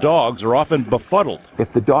tracker dogs are often befuddled.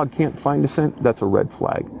 If the dog can't find a scent, that's a red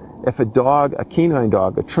flag. If a canine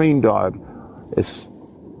dog, a trained dog, is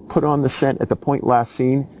put on the scent at the point last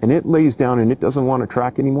seen, and it lays down and it doesn't want to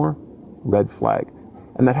track anymore, red flag.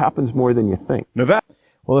 And that happens more than you think. Nevada.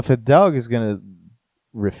 Well, if a dog is going to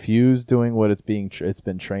refuse doing what it's been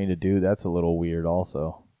trained to do, that's a little weird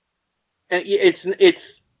also. And it's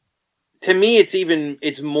to me,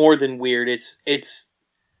 it's more than weird. It's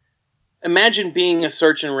imagine being a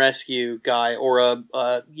search and rescue guy or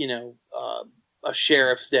a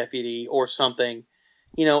sheriff's deputy or something,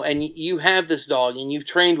 and you have this dog and you've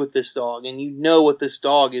trained with this dog and you know what this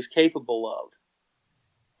dog is capable of.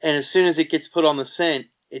 And as soon as it gets put on the scent,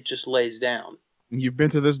 it just lays down. You've been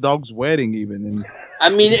to this dog's wedding, even. And I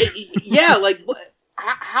mean, yeah, like,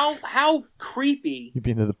 how creepy. You've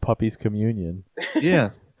been to the puppy's communion. yeah,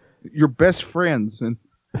 your best friends. And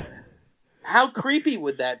how creepy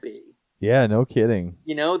would that be? Yeah, no kidding.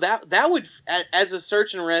 You know, that would, as a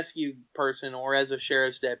search and rescue person or as a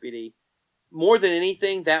sheriff's deputy, more than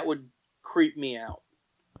anything, that would creep me out.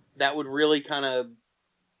 That would really kind of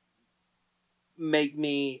make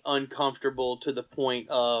me uncomfortable to the point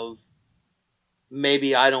of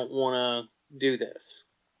maybe I don't want to do this.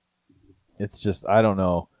 It's just, I don't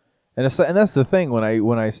know. And that's the thing, when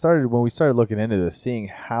we started looking into this, seeing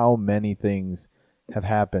how many things have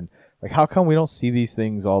happened. Like, how come we don't see these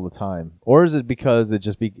things all the time? Or is it because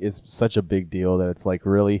it's such a big deal that it's like,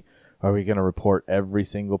 really, are we going to report every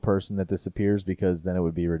single person that disappears? Because then it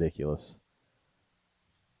would be ridiculous.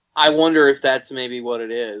 I wonder if that's maybe what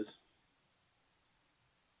it is.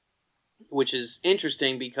 Which is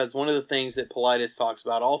interesting because one of the things that Paulides talks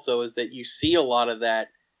about also is that you see a lot of that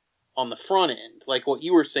on the front end. Like what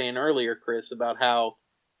you were saying earlier, Chris, about how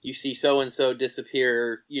you see so-and-so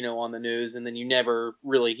disappear, you know, on the news, and then you never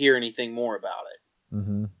really hear anything more about it.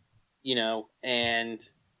 Mm-hmm. You know, and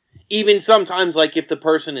even sometimes, like, if the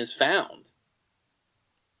person is found,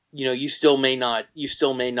 you know, you still may not,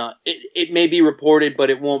 it may be reported, but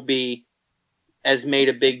it won't be as made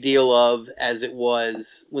a big deal of as it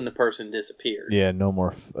was when the person disappeared. Yeah, no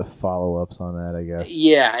more follow-ups on that, I guess.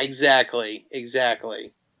 Yeah, exactly.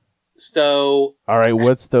 So, all right,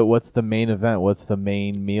 what's the main event? What's the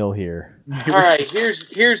main meal here? All right, here's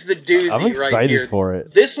the doozy. I'm excited right here. for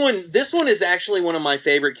it. This one is actually one of my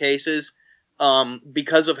favorite cases,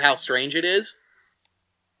 because of how strange it is.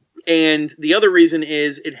 And the other reason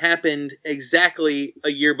is it happened exactly a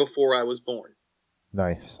year before I was born.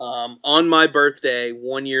 Nice. On my birthday,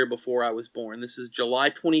 1 year before I was born. This is July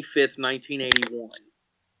 25th, 1981.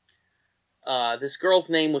 This girl's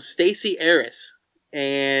name was Stacey Arris,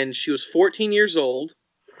 and she was 14 years old.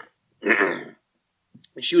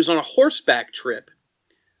 She was on a horseback trip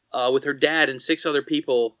with her dad and 6 other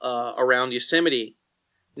people around Yosemite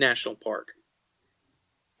National Park.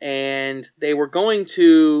 And they were going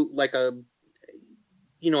to like a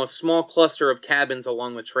small cluster of cabins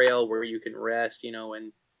along the trail where you can rest, you know,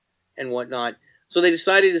 and whatnot. So they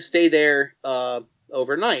decided to stay there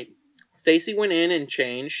overnight. Stacy went in and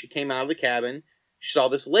changed. She came out of the cabin. She saw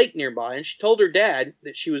this lake nearby, and she told her dad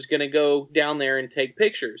that she was going to go down there and take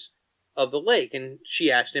pictures of the lake. And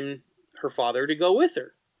she asked him, her father, to go with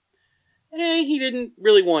her. And he didn't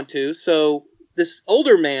really want to. So this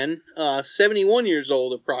older man, 71 years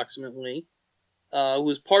old approximately, who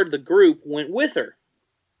was part of the group, went with her.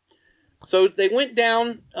 So they went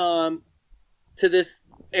down to this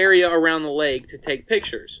area around the lake to take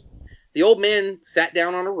pictures. The old man sat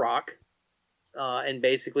down on a rock and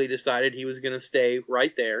basically decided he was going to stay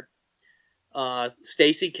right there.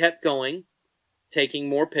 Stacy kept going, taking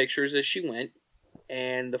more pictures as she went.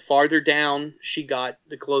 And the farther down she got,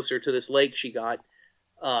 the closer to this lake she got,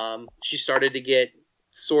 she started to get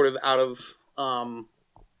sort of out of,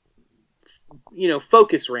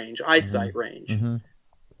 focus range, eyesight range. Mm-hmm.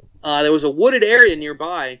 There was a wooded area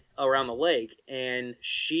nearby around the lake, and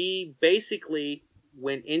she basically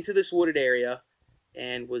went into this wooded area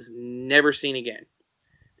and was never seen again.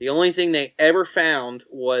 The only thing they ever found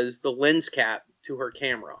was the lens cap to her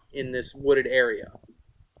camera in this wooded area.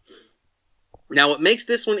 Now, what makes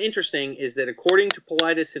this one interesting is that according to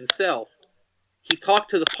Paulides himself, he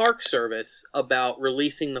talked to the Park Service about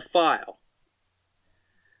releasing the file.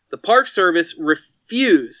 The Park Service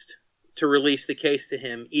refused to release the case to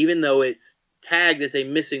him, even though it's tagged as a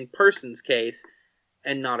missing persons case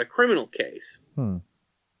and not a criminal case.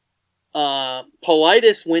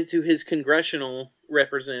 Paulides went to his congressional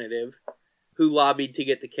representative, who lobbied to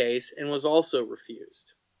get the case and was also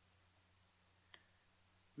refused.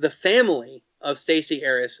 The family of Stacey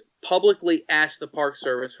Arris publicly asked the Park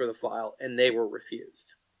Service for the file, and they were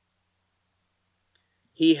refused.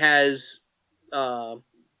 He has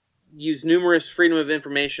used numerous Freedom of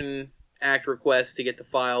Information Act requests to get the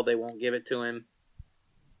file. They won't give it to him.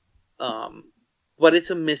 But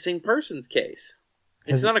it's a missing persons case.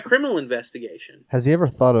 It's not a criminal investigation. Has he ever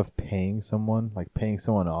thought of paying someone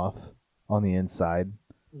off on the inside?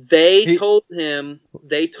 They told him,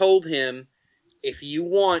 if you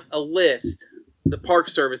want a list, the Park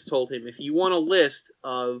Service told him, if you want a list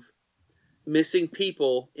of missing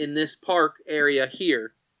people in this park area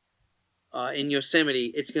here, in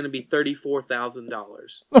Yosemite, it's going to be $34,000.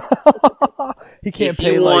 He can't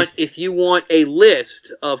If you want a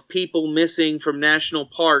list of people missing from national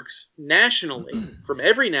parks nationally, from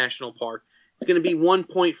every national park, It's going to be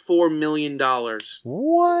 $1.4 million.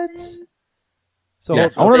 What? So Yeah,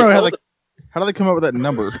 I want to know told how do they come up with that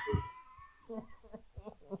number?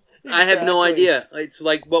 I have no idea. It's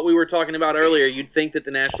like what we were talking about earlier. You'd think that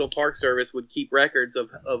the National Park Service would keep records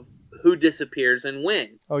of who disappears and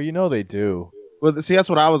when. Oh, you know they do. Well, see, that's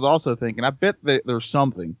what I was also thinking. I bet that there's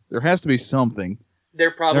something. There has to be something.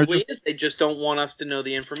 There probably just- is. They just don't want us to know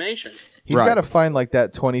the information. He's Right. got to find like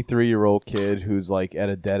that 23-year-old kid who's like at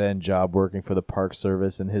a dead-end job working for the Park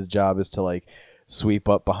Service, and his job is to like sweep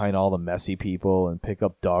up behind all the messy people and pick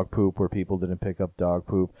up dog poop where people didn't pick up dog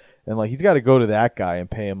poop. And like he's got to go to that guy and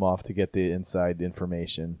pay him off to get the inside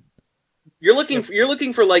information. You're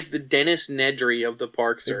looking for like the Dennis Nedry of the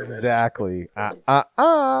Park Service. Exactly.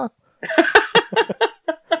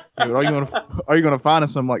 Dude, are you gonna find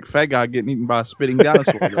us some like fat guy getting eaten by a spitting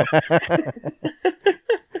dinosaur?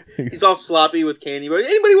 He's all sloppy with candy. But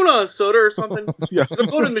anybody want a soda or something? Yeah. 'Cause I'm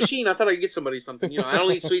going to the machine. I thought I'd get somebody something. I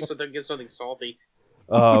don't eat sweets, so I get something salty.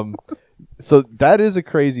 So that is a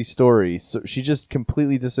crazy story. So she just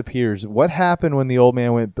completely disappears. What happened when the old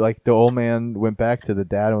man went? Like the old man went back to the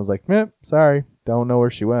dad and was like, sorry, don't know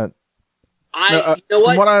where she went." You know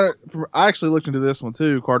what? I actually looked into this one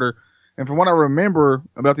too, Carter, and from what I remember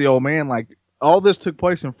about the old man, like all this took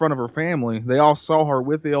place in front of her family. They all saw her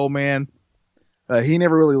with the old man. He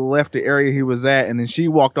never really left the area he was at, and then she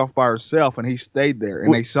walked off by herself, and he stayed there,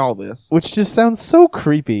 and they saw this. Which just sounds so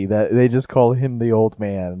creepy that they just call him the old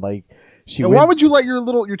man. Like Why would you let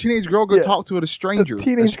your teenage girl go talk to a stranger? The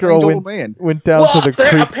teenage a strange girl old man. went down to the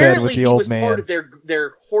creek bed with the old he was part man. of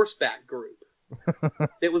their horseback group.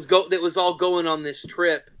 that was all going on this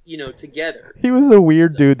trip, together. He was a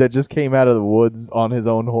weird dude that just came out of the woods on his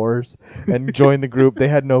own horse and joined the group. They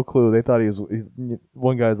had no clue. They thought he was.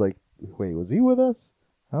 One guy's like, "Wait, was he with us?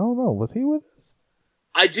 I don't know. Was he with us?"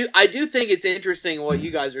 I do think it's interesting what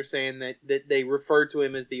you guys are saying that they refer to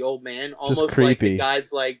him as the old man, almost like creepy. the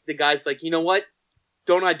guy's like, you know what?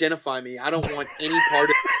 Don't identify me. I don't want any part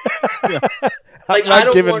of it. Like I'm not I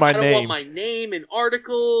don't giving want my I don't name. want my name in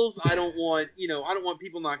articles. I don't want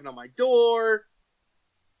people knocking on my door.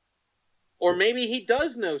 Or maybe he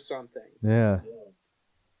does know something. Yeah.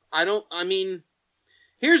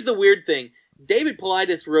 Here's the weird thing. David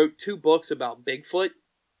Paulides wrote 2 books about Bigfoot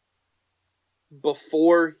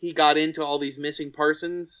before he got into all these missing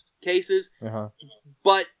persons cases. Uh-huh.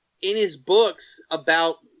 But in his books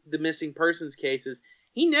about the missing persons cases,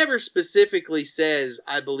 he never specifically says,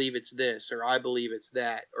 I believe it's this, or I believe it's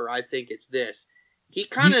that, or I think it's this. He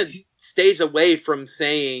kind of stays away from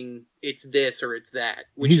saying it's this or it's that.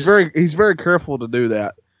 He's very careful to do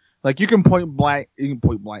that. Like you can point blank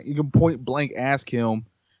ask him,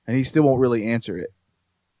 and he still won't really answer it.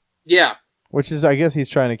 Yeah. Which is, I guess, he's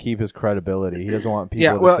trying to keep his credibility. He doesn't want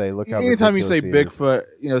people to say, "Look how." Anytime you say ridiculous he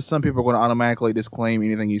is." Bigfoot, some people are going to automatically disclaim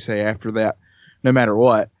anything you say after that, no matter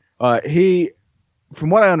what. From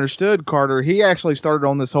what I understood, Carter, he actually started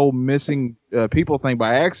on this whole missing people thing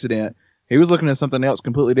by accident. He was looking at something else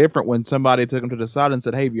completely different when somebody took him to the side and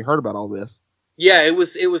said, "Hey, have you heard about all this?" Yeah, it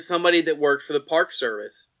was somebody that worked for the Park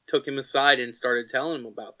Service took him aside and started telling him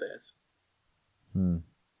about this.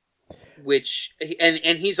 Which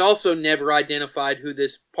and he's also never identified who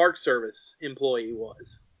this Park Service employee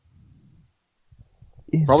was.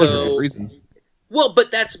 Probably So- for good reasons. Well,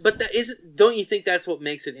 but that isn't. Don't you think that's what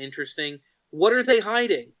makes it interesting? What are they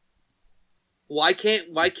hiding? Why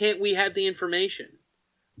can't we have the information?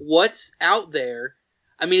 What's out there?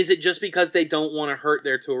 I mean, is it just because they don't want to hurt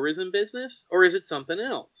their tourism business, or is it something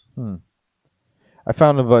else? I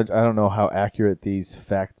found a bunch. I don't know how accurate these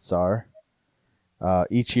facts are.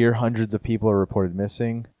 Each year, hundreds of people are reported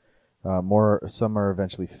missing. Some are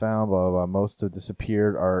eventually found. Blah, blah, blah. Most have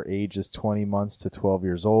disappeared are ages 20 months to 12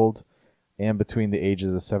 years old, and between the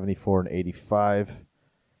ages of 74 and 85.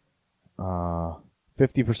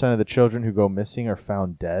 50% of the children who go missing are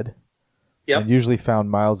found dead. Yep. And usually found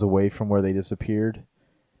miles away from where they disappeared.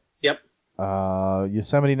 Yep.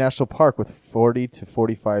 Yosemite National Park, with 40 to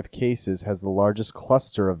 45 cases, has the largest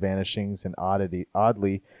cluster of vanishings, and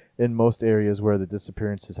oddly, in most areas where the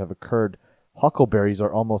disappearances have occurred, huckleberries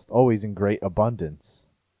are almost always in great abundance.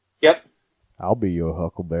 Yep. I'll be your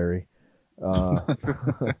huckleberry.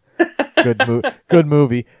 Good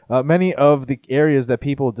movie. Many of the areas that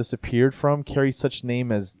people disappeared from carry such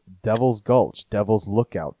name as Devil's Gulch, Devil's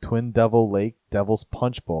Lookout, Twin Devil Lake, Devil's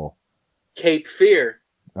Punch Bowl. Cape Fear.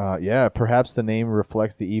 Perhaps the name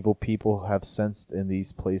reflects the evil people have sensed in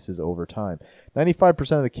these places over time.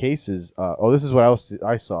 95% of the cases. This is what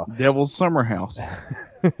I saw. Devil's Summer House.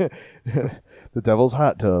 The Devil's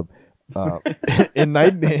Hot Tub. In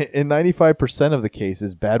 95% of the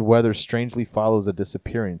cases, bad weather strangely follows a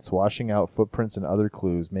disappearance, washing out footprints and other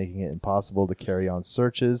clues, making it impossible to carry on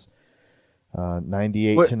searches.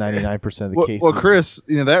 98 to 99% of the cases. Well, Chris,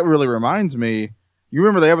 that really reminds me. You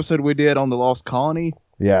remember the episode we did on the Lost Colony?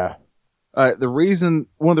 Yeah. One of the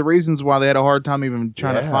reasons why they had a hard time even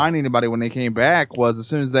trying to find anybody when they came back was as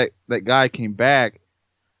soon as that guy came back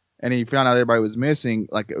and he found out everybody was missing,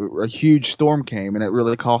 like a huge storm came, and it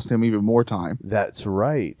really cost him even more time. That's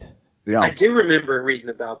right. Yeah. I do remember reading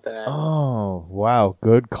about that. Oh, wow.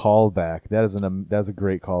 Good callback. That's a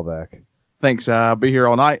great callback. Thanks. I'll be here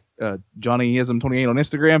all night. JohnnyIsm28 on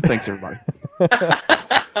Instagram. Thanks, everybody.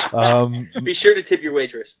 Be sure to tip your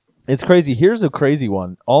waitress. It's crazy. Here's a crazy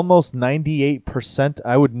one. Almost 98%.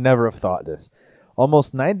 I would never have thought this.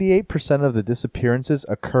 Almost 98% of the disappearances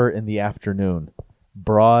occur in the afternoon.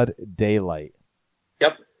 Broad daylight.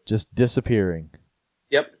 Yep. Just disappearing.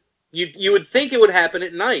 Yep. You would think it would happen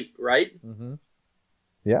at night, right? Mm-hmm.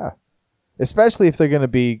 Yeah. Especially if they're going to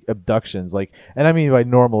be abductions, and I mean by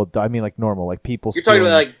normal, like people. You're talking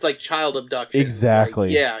about like child abduction.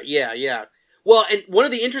 Exactly. Right? Yeah. Well, and one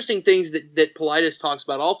of the interesting things that Paulides talks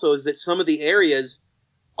about also is that some of the areas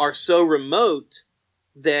are so remote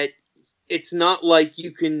that it's not like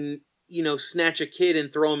you can, snatch a kid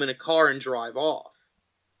and throw him in a car and drive off.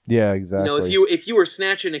 Yeah, exactly. If you were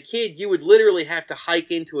snatching a kid, you would literally have to hike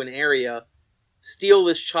into an area, steal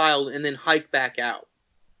this child, and then hike back out.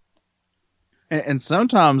 And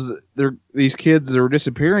sometimes these kids are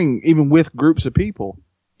disappearing even with groups of people.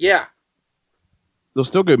 Yeah. They'll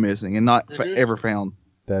still go missing and not ever found.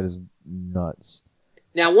 That is nuts.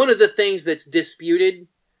 Now, one of the things that's disputed,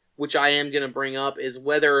 which I am going to bring up, is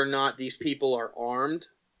whether or not these people are armed.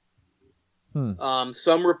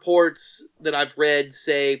 Some reports that I've read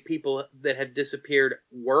say people that have disappeared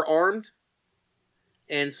were armed.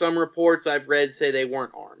 And some reports I've read say they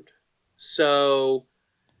weren't armed. So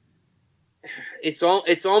it's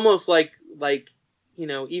almost like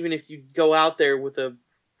even if you go out there with a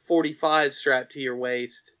 45 strapped to your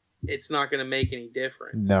waist, it's not going to make any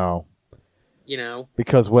difference. No.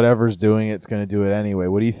 Because whatever's doing it's going to do it anyway.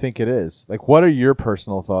 What do you think it is? What are your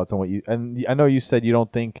personal thoughts on what you... And I know you said you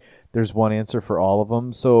don't think there's one answer for all of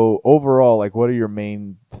them. So overall, what are your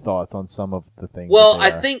main thoughts on some of the things? Well, I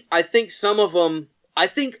think some of them... I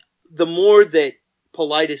think the more that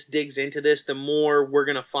Paulides digs into this, the more we're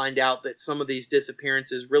going to find out that some of these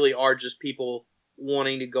disappearances really are just people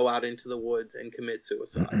wanting to go out into the woods and commit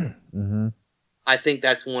suicide. Mm-hmm. I think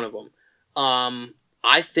that's one of them.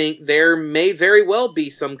 I think there may very well be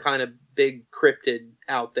some kind of big cryptid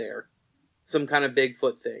out there. Some kind of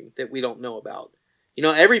Bigfoot thing that we don't know about.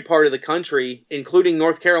 Every part of the country, including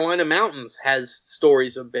North Carolina mountains, has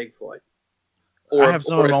stories of Bigfoot. Or a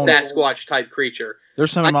Sasquatch type creature.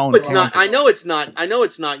 There's some I know it's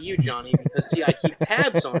not you, Johnny, because see, I keep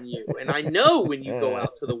tabs on you, and I know when you go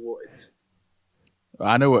out to the woods.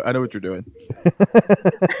 I know what you're doing.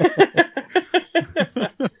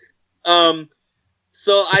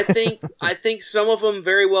 So I think some of them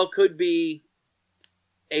very well could be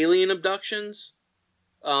alien abductions.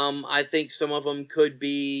 I think some of them could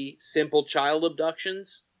be simple child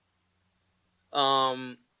abductions.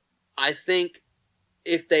 I think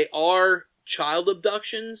if they are child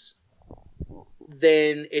abductions,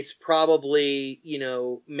 then it's probably,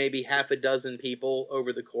 maybe half a dozen people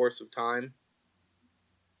over the course of time.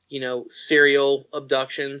 Serial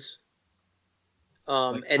abductions.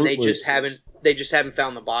 And they just haven't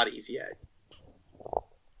found the bodies yet.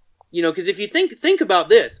 Because if you think about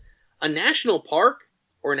this, a national park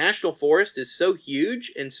or a national forest is so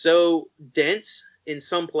huge and so dense in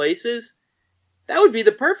some places, that would be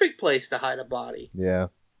the perfect place to hide a body. Yeah.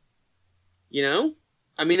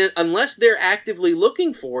 I mean, unless they're actively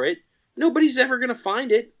looking for it, nobody's ever going to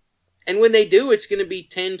find it. And when they do, it's going to be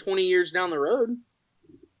 10, 20 years down the road.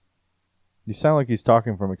 You sound like he's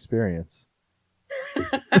talking from experience.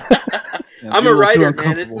 I'm a writer,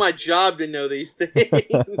 man. It's my job to know these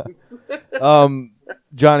things.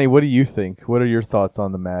 Johnny, what do you think? What are your thoughts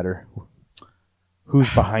on the matter?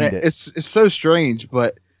 Who's behind it? It's so strange,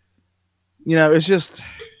 but it's just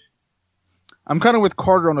I'm kind of with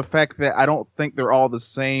Carter on the fact that I don't think they're all the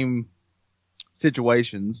same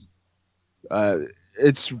situations.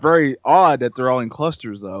 It's very odd that they're all in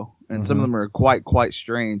clusters, though, and some of them are quite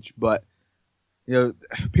strange. But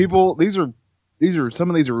people, these are some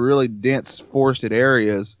of these are really dense forested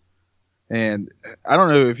areas, and I don't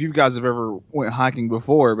know if you guys have ever went hiking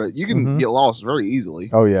before, but you can get lost very easily.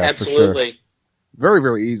 Oh yeah, absolutely, for sure. Very,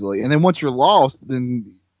 very easily. And then once you're lost,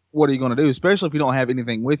 then what are you going to do? Especially if you don't have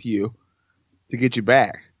anything with you to get you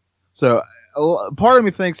back. So part of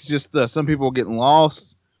me thinks it's just some people are getting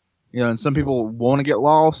lost, and some people want to get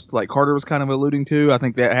lost, like Carter was kind of alluding to. I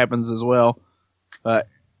think that happens as well. I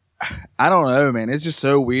don't know, man. It's just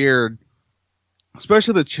so weird,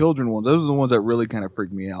 especially the children ones. Those are the ones that really kind of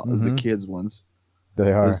freak me out. Those the kids ones.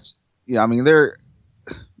 They are. Yeah, I mean, they're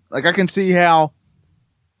like, I can see how,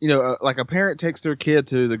 like a parent takes their kid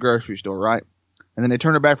to the grocery store, right? And then they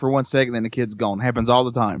turn it back for 1 second and the kid's gone. Happens all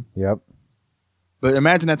the time. Yep. But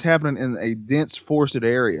imagine that's happening in a dense forested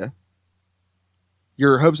area.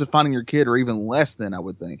 Your hopes of finding your kid are even less than, I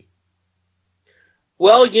would think.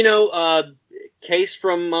 Well, case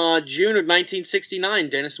from June of 1969,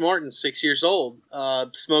 Dennis Martin, 6 years old,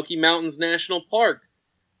 Smoky Mountains National Park,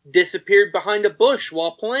 disappeared behind a bush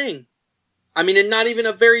while playing. I mean, and not even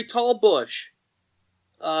a very tall bush.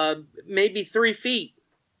 Maybe 3 feet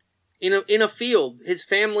in a field. His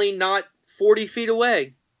family not 40 feet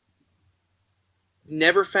away.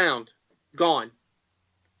 Never found. Gone.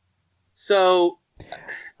 So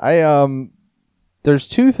there's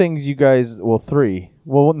 2 things you guys, well, 3.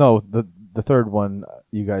 Well, no, the third one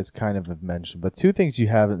you guys kind of have mentioned, but 2 things you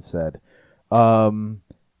haven't said.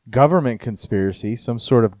 Government conspiracy, some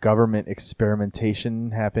sort of government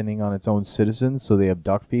experimentation happening on its own citizens, so they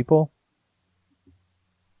abduct people.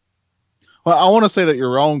 Well, I want to say that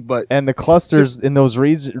you're wrong, but and the clusters in those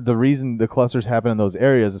the reason the clusters happen in those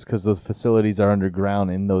areas is because those facilities are underground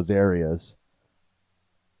in those areas.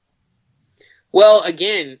 Well,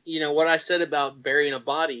 again, what I said about burying a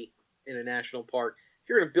body in a national park. If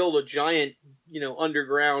you're going to build a giant,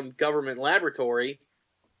 underground government laboratory,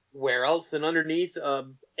 where else than underneath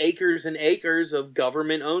acres and acres of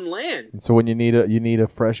government-owned land? And so when you need a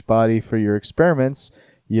fresh body for your experiments,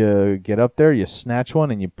 you get up there, you snatch one,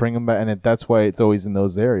 and you bring them back, and that's why it's always in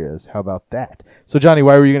those areas. How about that? So, Johnny,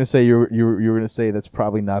 why were you going to say you were going to say that's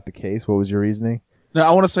probably not the case? What was your reasoning? No,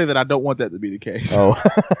 I want to say that I don't want that to be the case. Oh,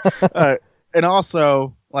 and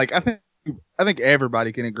also, like, I think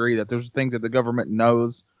everybody can agree that there's things that the government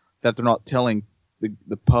knows that they're not telling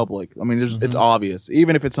the public. I mean, it's obvious,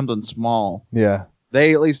 even if it's something small. Yeah,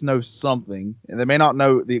 they at least know something, and they may not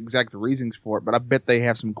know the exact reasons for it, but I bet they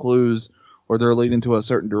have some clues. Or they're leading to a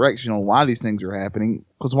certain direction on why these things are happening.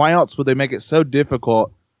 Because why else would they make it so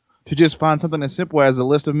difficult to just find something as simple as a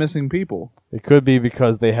list of missing people? It could be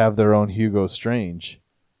because they have their own Hugo Strange.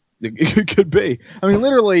 It could be. I mean,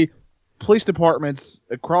 literally, police departments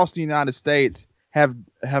across the United States have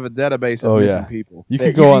a database of missing people. You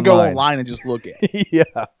can go online and just look at it.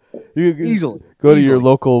 Yeah. You easily. Go to your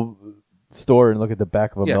local store and look at the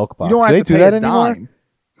back of a milk box. You don't have to pay a dime.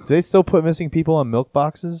 Do they still put missing people on milk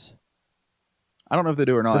boxes? I don't know if they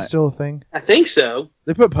do or not. Is that still a thing? I think so.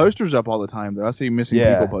 They put posters up all the time, though. I see missing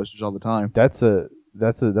people posters all the time. That's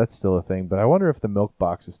still a thing. But I wonder if the milk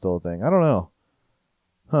box is still a thing. I don't know.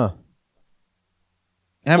 Huh.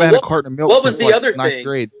 I haven't had a carton of milk since the other ninth thing?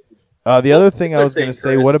 grade. The other thing I was going to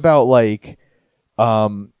say, what about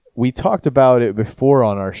we talked about it before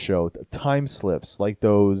on our show, time slips, like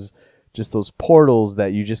those portals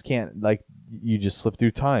that you just can't, like, you just slip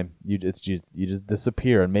through time. You just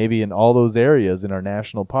disappear. And maybe in all those areas in our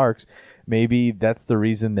national parks, maybe that's the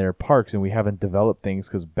reason they're parks and we haven't developed things,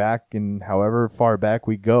 because back in however far back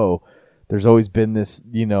we go, there's always been this,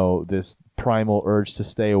 this primal urge to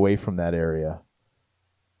stay away from that area.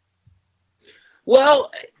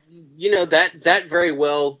 Well, that very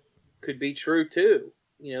well could be true too.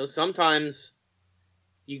 Sometimes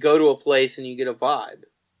you go to a place and you get a vibe.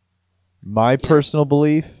 My personal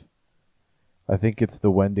belief, I think it's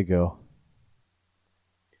the Wendigo.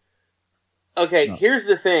 Okay, no. Here's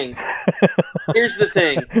the thing.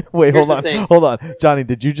 Wait, hold on. Johnny,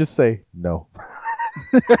 did you just say no?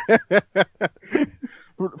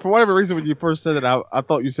 For whatever reason, when you first said it, I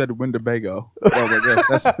thought you said Winnebago.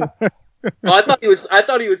 I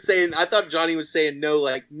thought Johnny was saying no,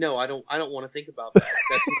 like, no, I don't want to think about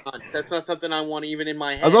that. That's not something I want even in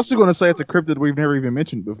my head. I was also going to say it's a cryptid we've never even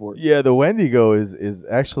mentioned before. Yeah, the Wendigo is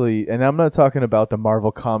actually, and I'm not talking about the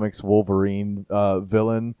Marvel Comics Wolverine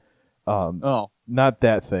villain. Not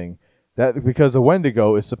that thing. That because the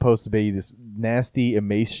Wendigo is supposed to be this nasty,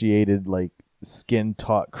 emaciated, like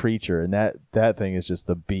skin-taut creature, and that thing is just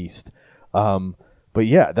a beast. But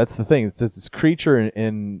yeah, that's the thing. It's this creature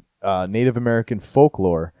in Native American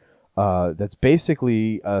folklore that's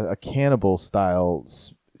basically a cannibal style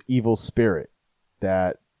evil spirit.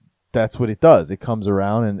 That's what it does. It comes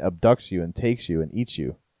around and abducts you and takes you and eats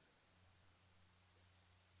you.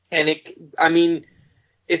 And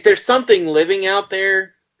if there's something living out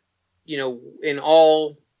there, in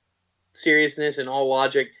all seriousness and all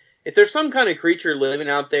logic, if there's some kind of creature living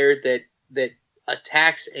out there that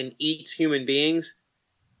attacks and eats human beings,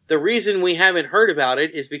 The reason we haven't heard about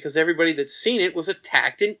it is because everybody that's seen it was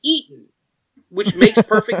attacked and eaten, which makes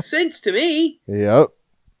perfect sense to me. Yep.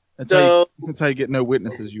 That's, So, that's how you get no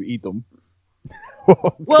witnesses. You eat them.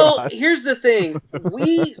 Oh, well, God. here's the thing.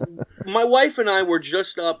 My wife and I were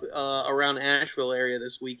just up around Asheville area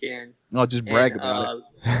this weekend. I'll just brag about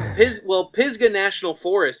it. Pisgah National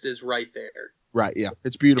Forest is right there. Right, yeah.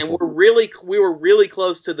 It's beautiful. And we were really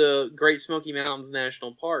close to the Great Smoky Mountains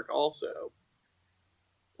National Park also.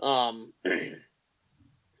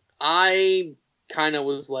 I kind of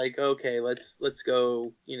was like, okay, let's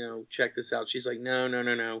go, check this out. She's like,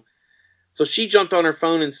 no. So she jumped on her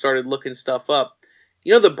phone and started looking stuff up.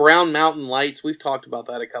 The Brown Mountain Lights, we've talked about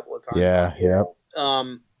that a couple of times. Yeah.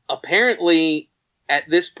 Apparently, at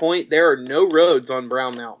this point, there are no roads on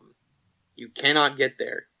Brown Mountain. You cannot get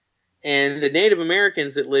there. And the Native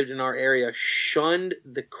Americans that lived in our area shunned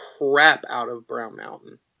the crap out of Brown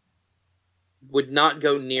Mountain. Would not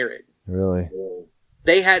go near it. Really?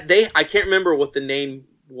 I can't remember what the name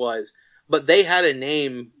was, but they had a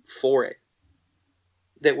name for it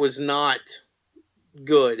that was not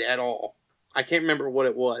good at all. I can't remember what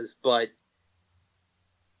it was,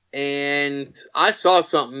 and I saw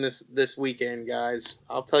something this weekend, guys.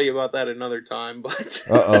 I'll tell you about that another time, but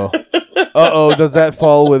Uh-oh. Does that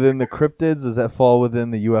fall within the cryptids? Does that fall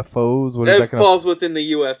within the UFOs? What is that falls within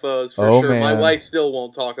the UFOs for sure. Man. My wife still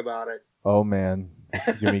won't talk about it. Oh man, this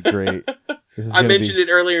is gonna be great. I mentioned it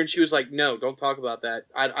earlier, and she was like, "No, don't talk about that.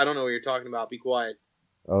 I don't know what you're talking about. Be quiet."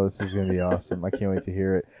 Oh, this is gonna be awesome. I can't wait to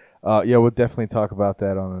hear it. Yeah, we'll definitely talk about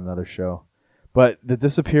that on another show. But the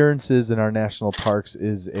disappearances in our national parks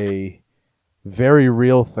is a very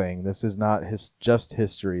real thing. This is not just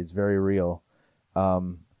history. It's very real.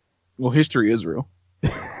 Well, history is real.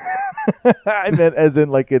 I meant as in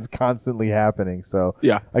like it's constantly happening. So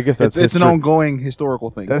yeah, I guess it's an ongoing historical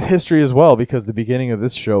thing. That's history as well, because the beginning of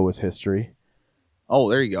this show was history. Oh,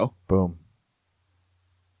 there you go. Boom.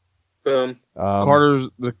 The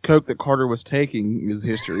coke that Carter was taking is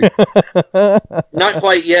history. Not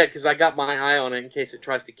quite yet, because I got my eye on it in case it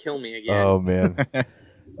tries to kill me again. Oh man.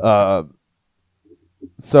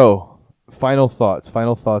 So final thoughts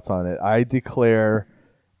on it. I declare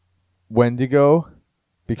Wendigo,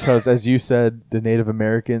 because as you said, the Native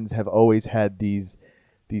Americans have always had these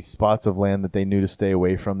spots of land that they knew to stay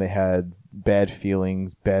away from. They had bad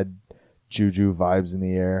feelings, bad juju vibes in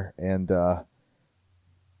the air, and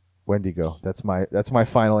Wendigo. That's my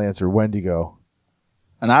final answer. Wendigo.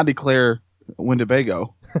 And I declare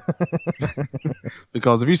Winnebago.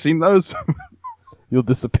 Because have you seen those? You'll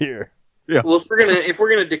disappear. Yeah. Well, if we're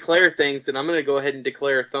gonna declare things, then I'm gonna go ahead and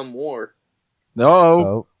declare Thumb War. No.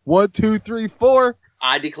 Oh. 1, 2, 3, 4.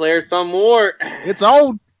 I declare Thumb War. It's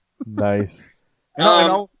on. Nice. In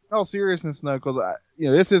all seriousness, though, because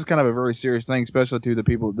this is kind of a very serious thing, especially to the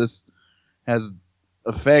people this has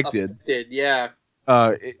affected. Yeah.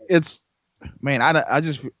 It's man, I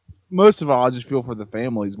just most of all I just feel for the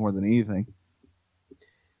families more than anything.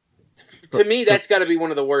 To me, that's got to be one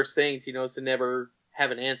of the worst things, is to never have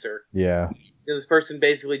an answer. Yeah. This person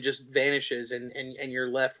basically just vanishes, and you're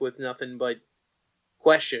left with nothing but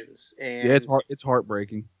questions. And yeah, it's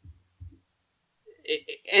heartbreaking.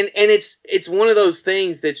 And it's one of those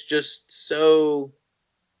things that's just so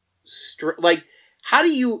like how do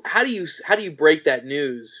you break that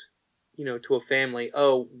news, to a family?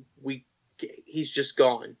 Oh, he's just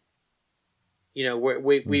gone.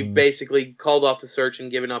 We've basically called off the search and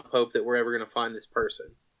given up hope that we're ever going to find this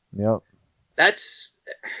person. Yep.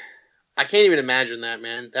 I can't even imagine that,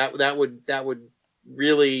 man. That would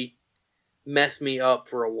really mess me up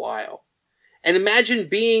for a while. And imagine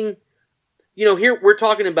being, here we're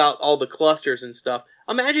talking about all the clusters and stuff.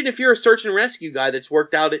 Imagine if you're a search and rescue guy that's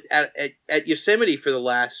worked out at Yosemite for the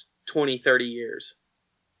last 20, 30 years.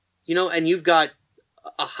 And you've got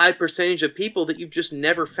a high percentage of people that you've just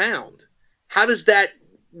never found. How does that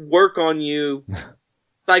work on you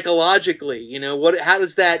psychologically? What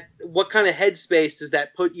kind of headspace does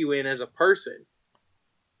that put you in as a person?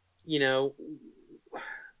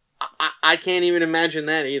 I can't even imagine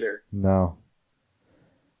that either. No.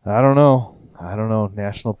 I don't know.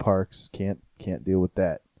 National parks can't deal with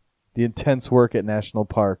that. The intense work at national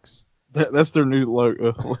parks. That's their new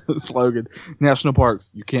slogan. National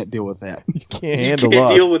parks. You can't deal with that. You can't handle us. You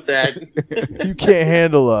can't deal with that. You can't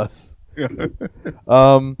handle us.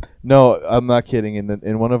 No, I'm not kidding.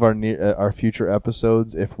 In one of our future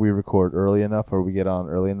episodes, if we record early enough or we get on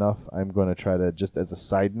early enough, I'm going to try to, just as a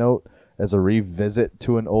side note, as a revisit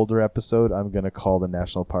to an older episode, I'm going to call the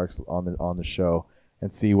national parks on the show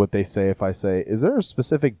and see what they say. If I say, is there a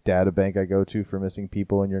specific data bank I go to for missing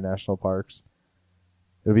people in your national parks?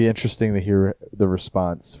 It'll be interesting to hear the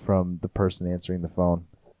response from the person answering the phone.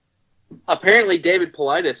 Apparently, David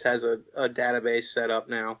Politis has a database set up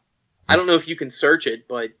now. I don't know if you can search it,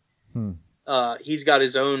 but he's got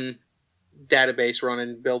his own database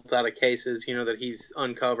running, built out of cases, that he's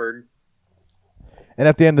uncovered. And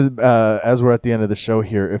at the end of as we're at the end of the show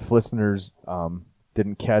here, if listeners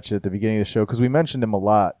didn't catch it at the beginning of the show, because we mentioned him a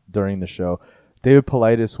lot during the show, David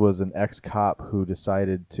Politis was an ex-cop who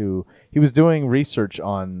decided he was doing research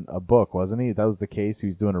on a book, wasn't he? That was the case. He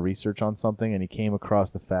was doing a research on something, and he came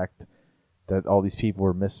across the fact that all these people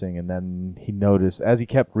were missing, and then he noticed, as he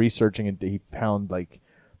kept researching, and he found like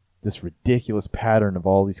this ridiculous pattern of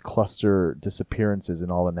all these cluster disappearances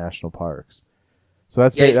in all the national parks. So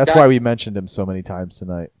that's why we mentioned him so many times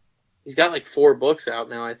tonight. He's got like 4 books out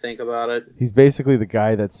now, I think, about it. He's basically the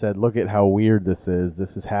guy that said, "Look at how weird this is.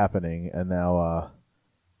 This is happening," and now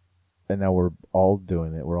we're all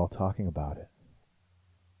doing it. We're all talking about it,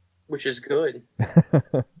 which is good.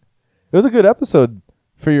 It was a good episode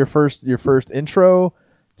for your first intro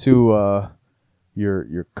to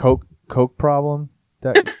your coke problem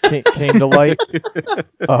that came to light. You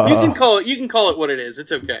can call it what it is.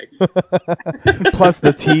 It's okay. Plus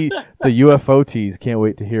the UFO tease. Can't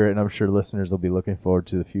wait to hear it, and I'm sure listeners will be looking forward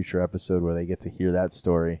to the future episode where they get to hear that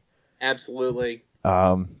story. Absolutely.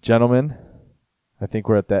 Gentlemen, I think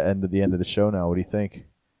we're at the end of the show now. What do you think?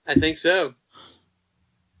 I think so.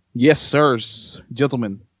 Yes, sirs.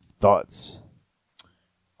 Gentlemen. Thoughts?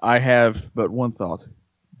 I have but one thought.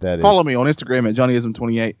 Follow me on Instagram at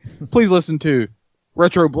JohnnyIsm28. Please listen to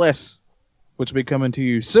Retro Bliss, which will be coming to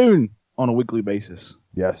you soon on a weekly basis.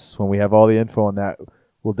 Yes, when we have all the info on that,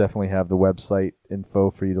 we'll definitely have the website info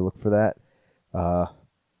for you to look for that.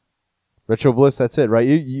 Retro Bliss, that's it, right?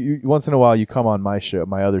 You once in a while you come on my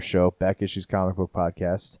other show, Back Issues Comic Book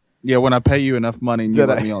Podcast. Yeah, when I pay you enough money and you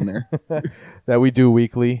let me on there. That we do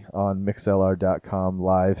weekly on mixlr.com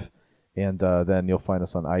live. And then you'll find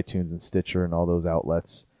us on iTunes and Stitcher and all those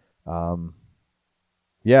outlets.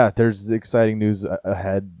 There's exciting news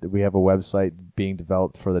ahead. We have a website being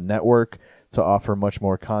developed for the network to offer much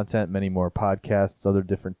more content, many more podcasts, other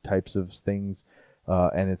different types of things.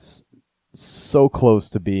 And it's so close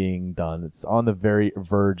to being done. It's on the very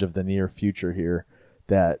verge of the near future here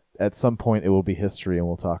that at some point it will be history, and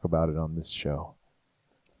we'll talk about it on this show.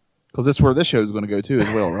 Because that's where this show is going to go too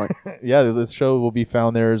as well, right? Yeah, this show will be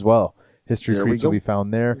found there as well. History Creeps will be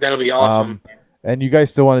found there. That'll be awesome. And you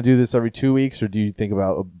guys still want to do this every 2 weeks, or do you think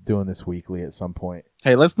about doing this weekly at some point?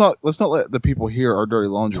 Hey, let's not let the people hear our dirty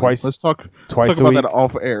laundry. Let's talk twice about week, that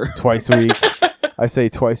off air. Twice a week. I say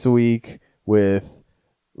twice a week with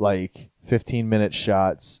like 15-minute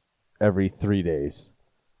shots every 3 days.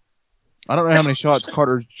 I don't know how many shots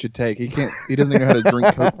Carter should take. He doesn't even know how to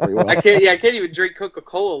drink Coke very well. I can't even drink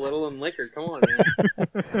Coca-Cola, let alone liquor. Come on,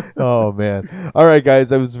 man. Oh man! All right,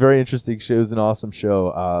 guys, that was a very interesting show. It was an awesome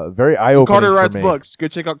show. Very eye-opening. Carter writes for me. books. Go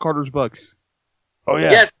check out Carter's books. Oh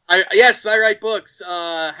yeah. Yes, I write books.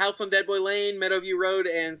 House on Dead Boy Lane, Meadowview Road,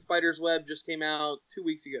 and Spider's Web just came out 2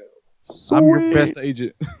 weeks ago. Sweet. I'm your best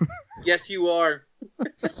agent. Yes, you are.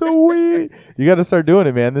 Sweet. You got to start doing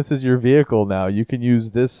it, man. This is your vehicle now. You can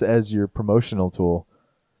use this as your promotional tool.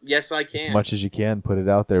 Yes, I can. As much as you can, put it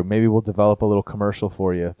out there. Maybe we'll develop a little commercial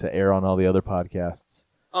for you to air on all the other podcasts.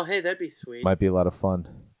 Oh, hey, that'd be sweet. Might be a lot of fun.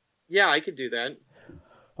 Yeah, I could do that.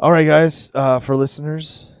 All right, guys. For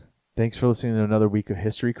listeners, thanks for listening to another week of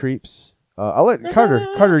History Creeps. I'll let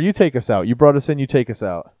Carter, you take us out. You brought us in. You take us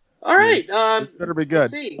out. All right. This better be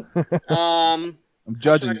good. Let's see. I'm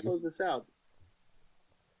judging you. Close this out.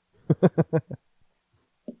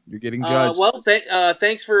 You're getting judged. Well,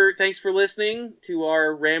 thanks for listening to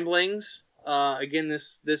our ramblings. Again,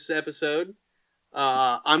 this episode.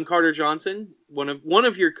 I'm Carter Johnson, one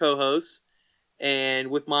of your co-hosts,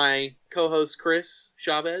 and with my co-host Chris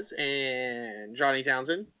Chavez and Johnny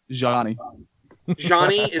Townsend. Johnny,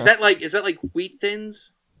 is that like Wheat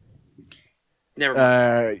Thins? Never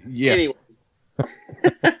mind. Yes. Anyway.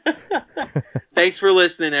 Thanks for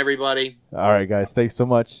listening, everybody. All right, guys. Thanks so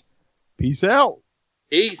much. Peace out.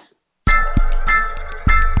 Peace.